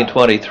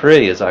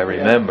 1923, as I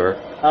remember.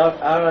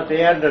 Out at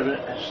the end of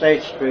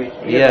State Street.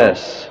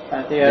 Yes.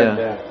 At the end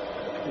there.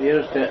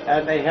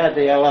 And they had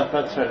the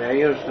elephants, and they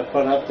used to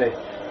put up the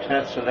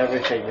tents and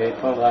everything. They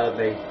pulled out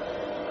the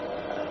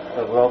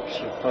ropes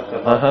and put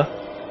them up.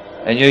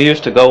 And you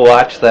used to go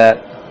watch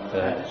that?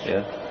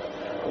 Yeah.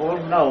 Well,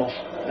 no,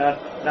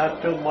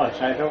 not too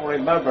much. I don't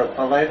remember,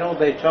 but I know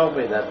they told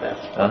me that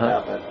that's what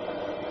happened.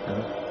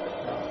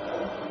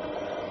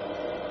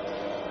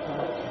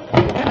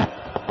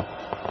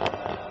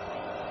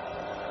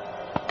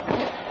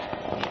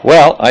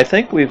 Well, I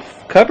think we've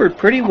covered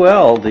pretty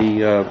well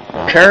the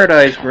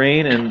Paradise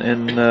Green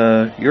in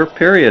your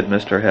period,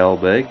 Mr.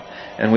 Helbig.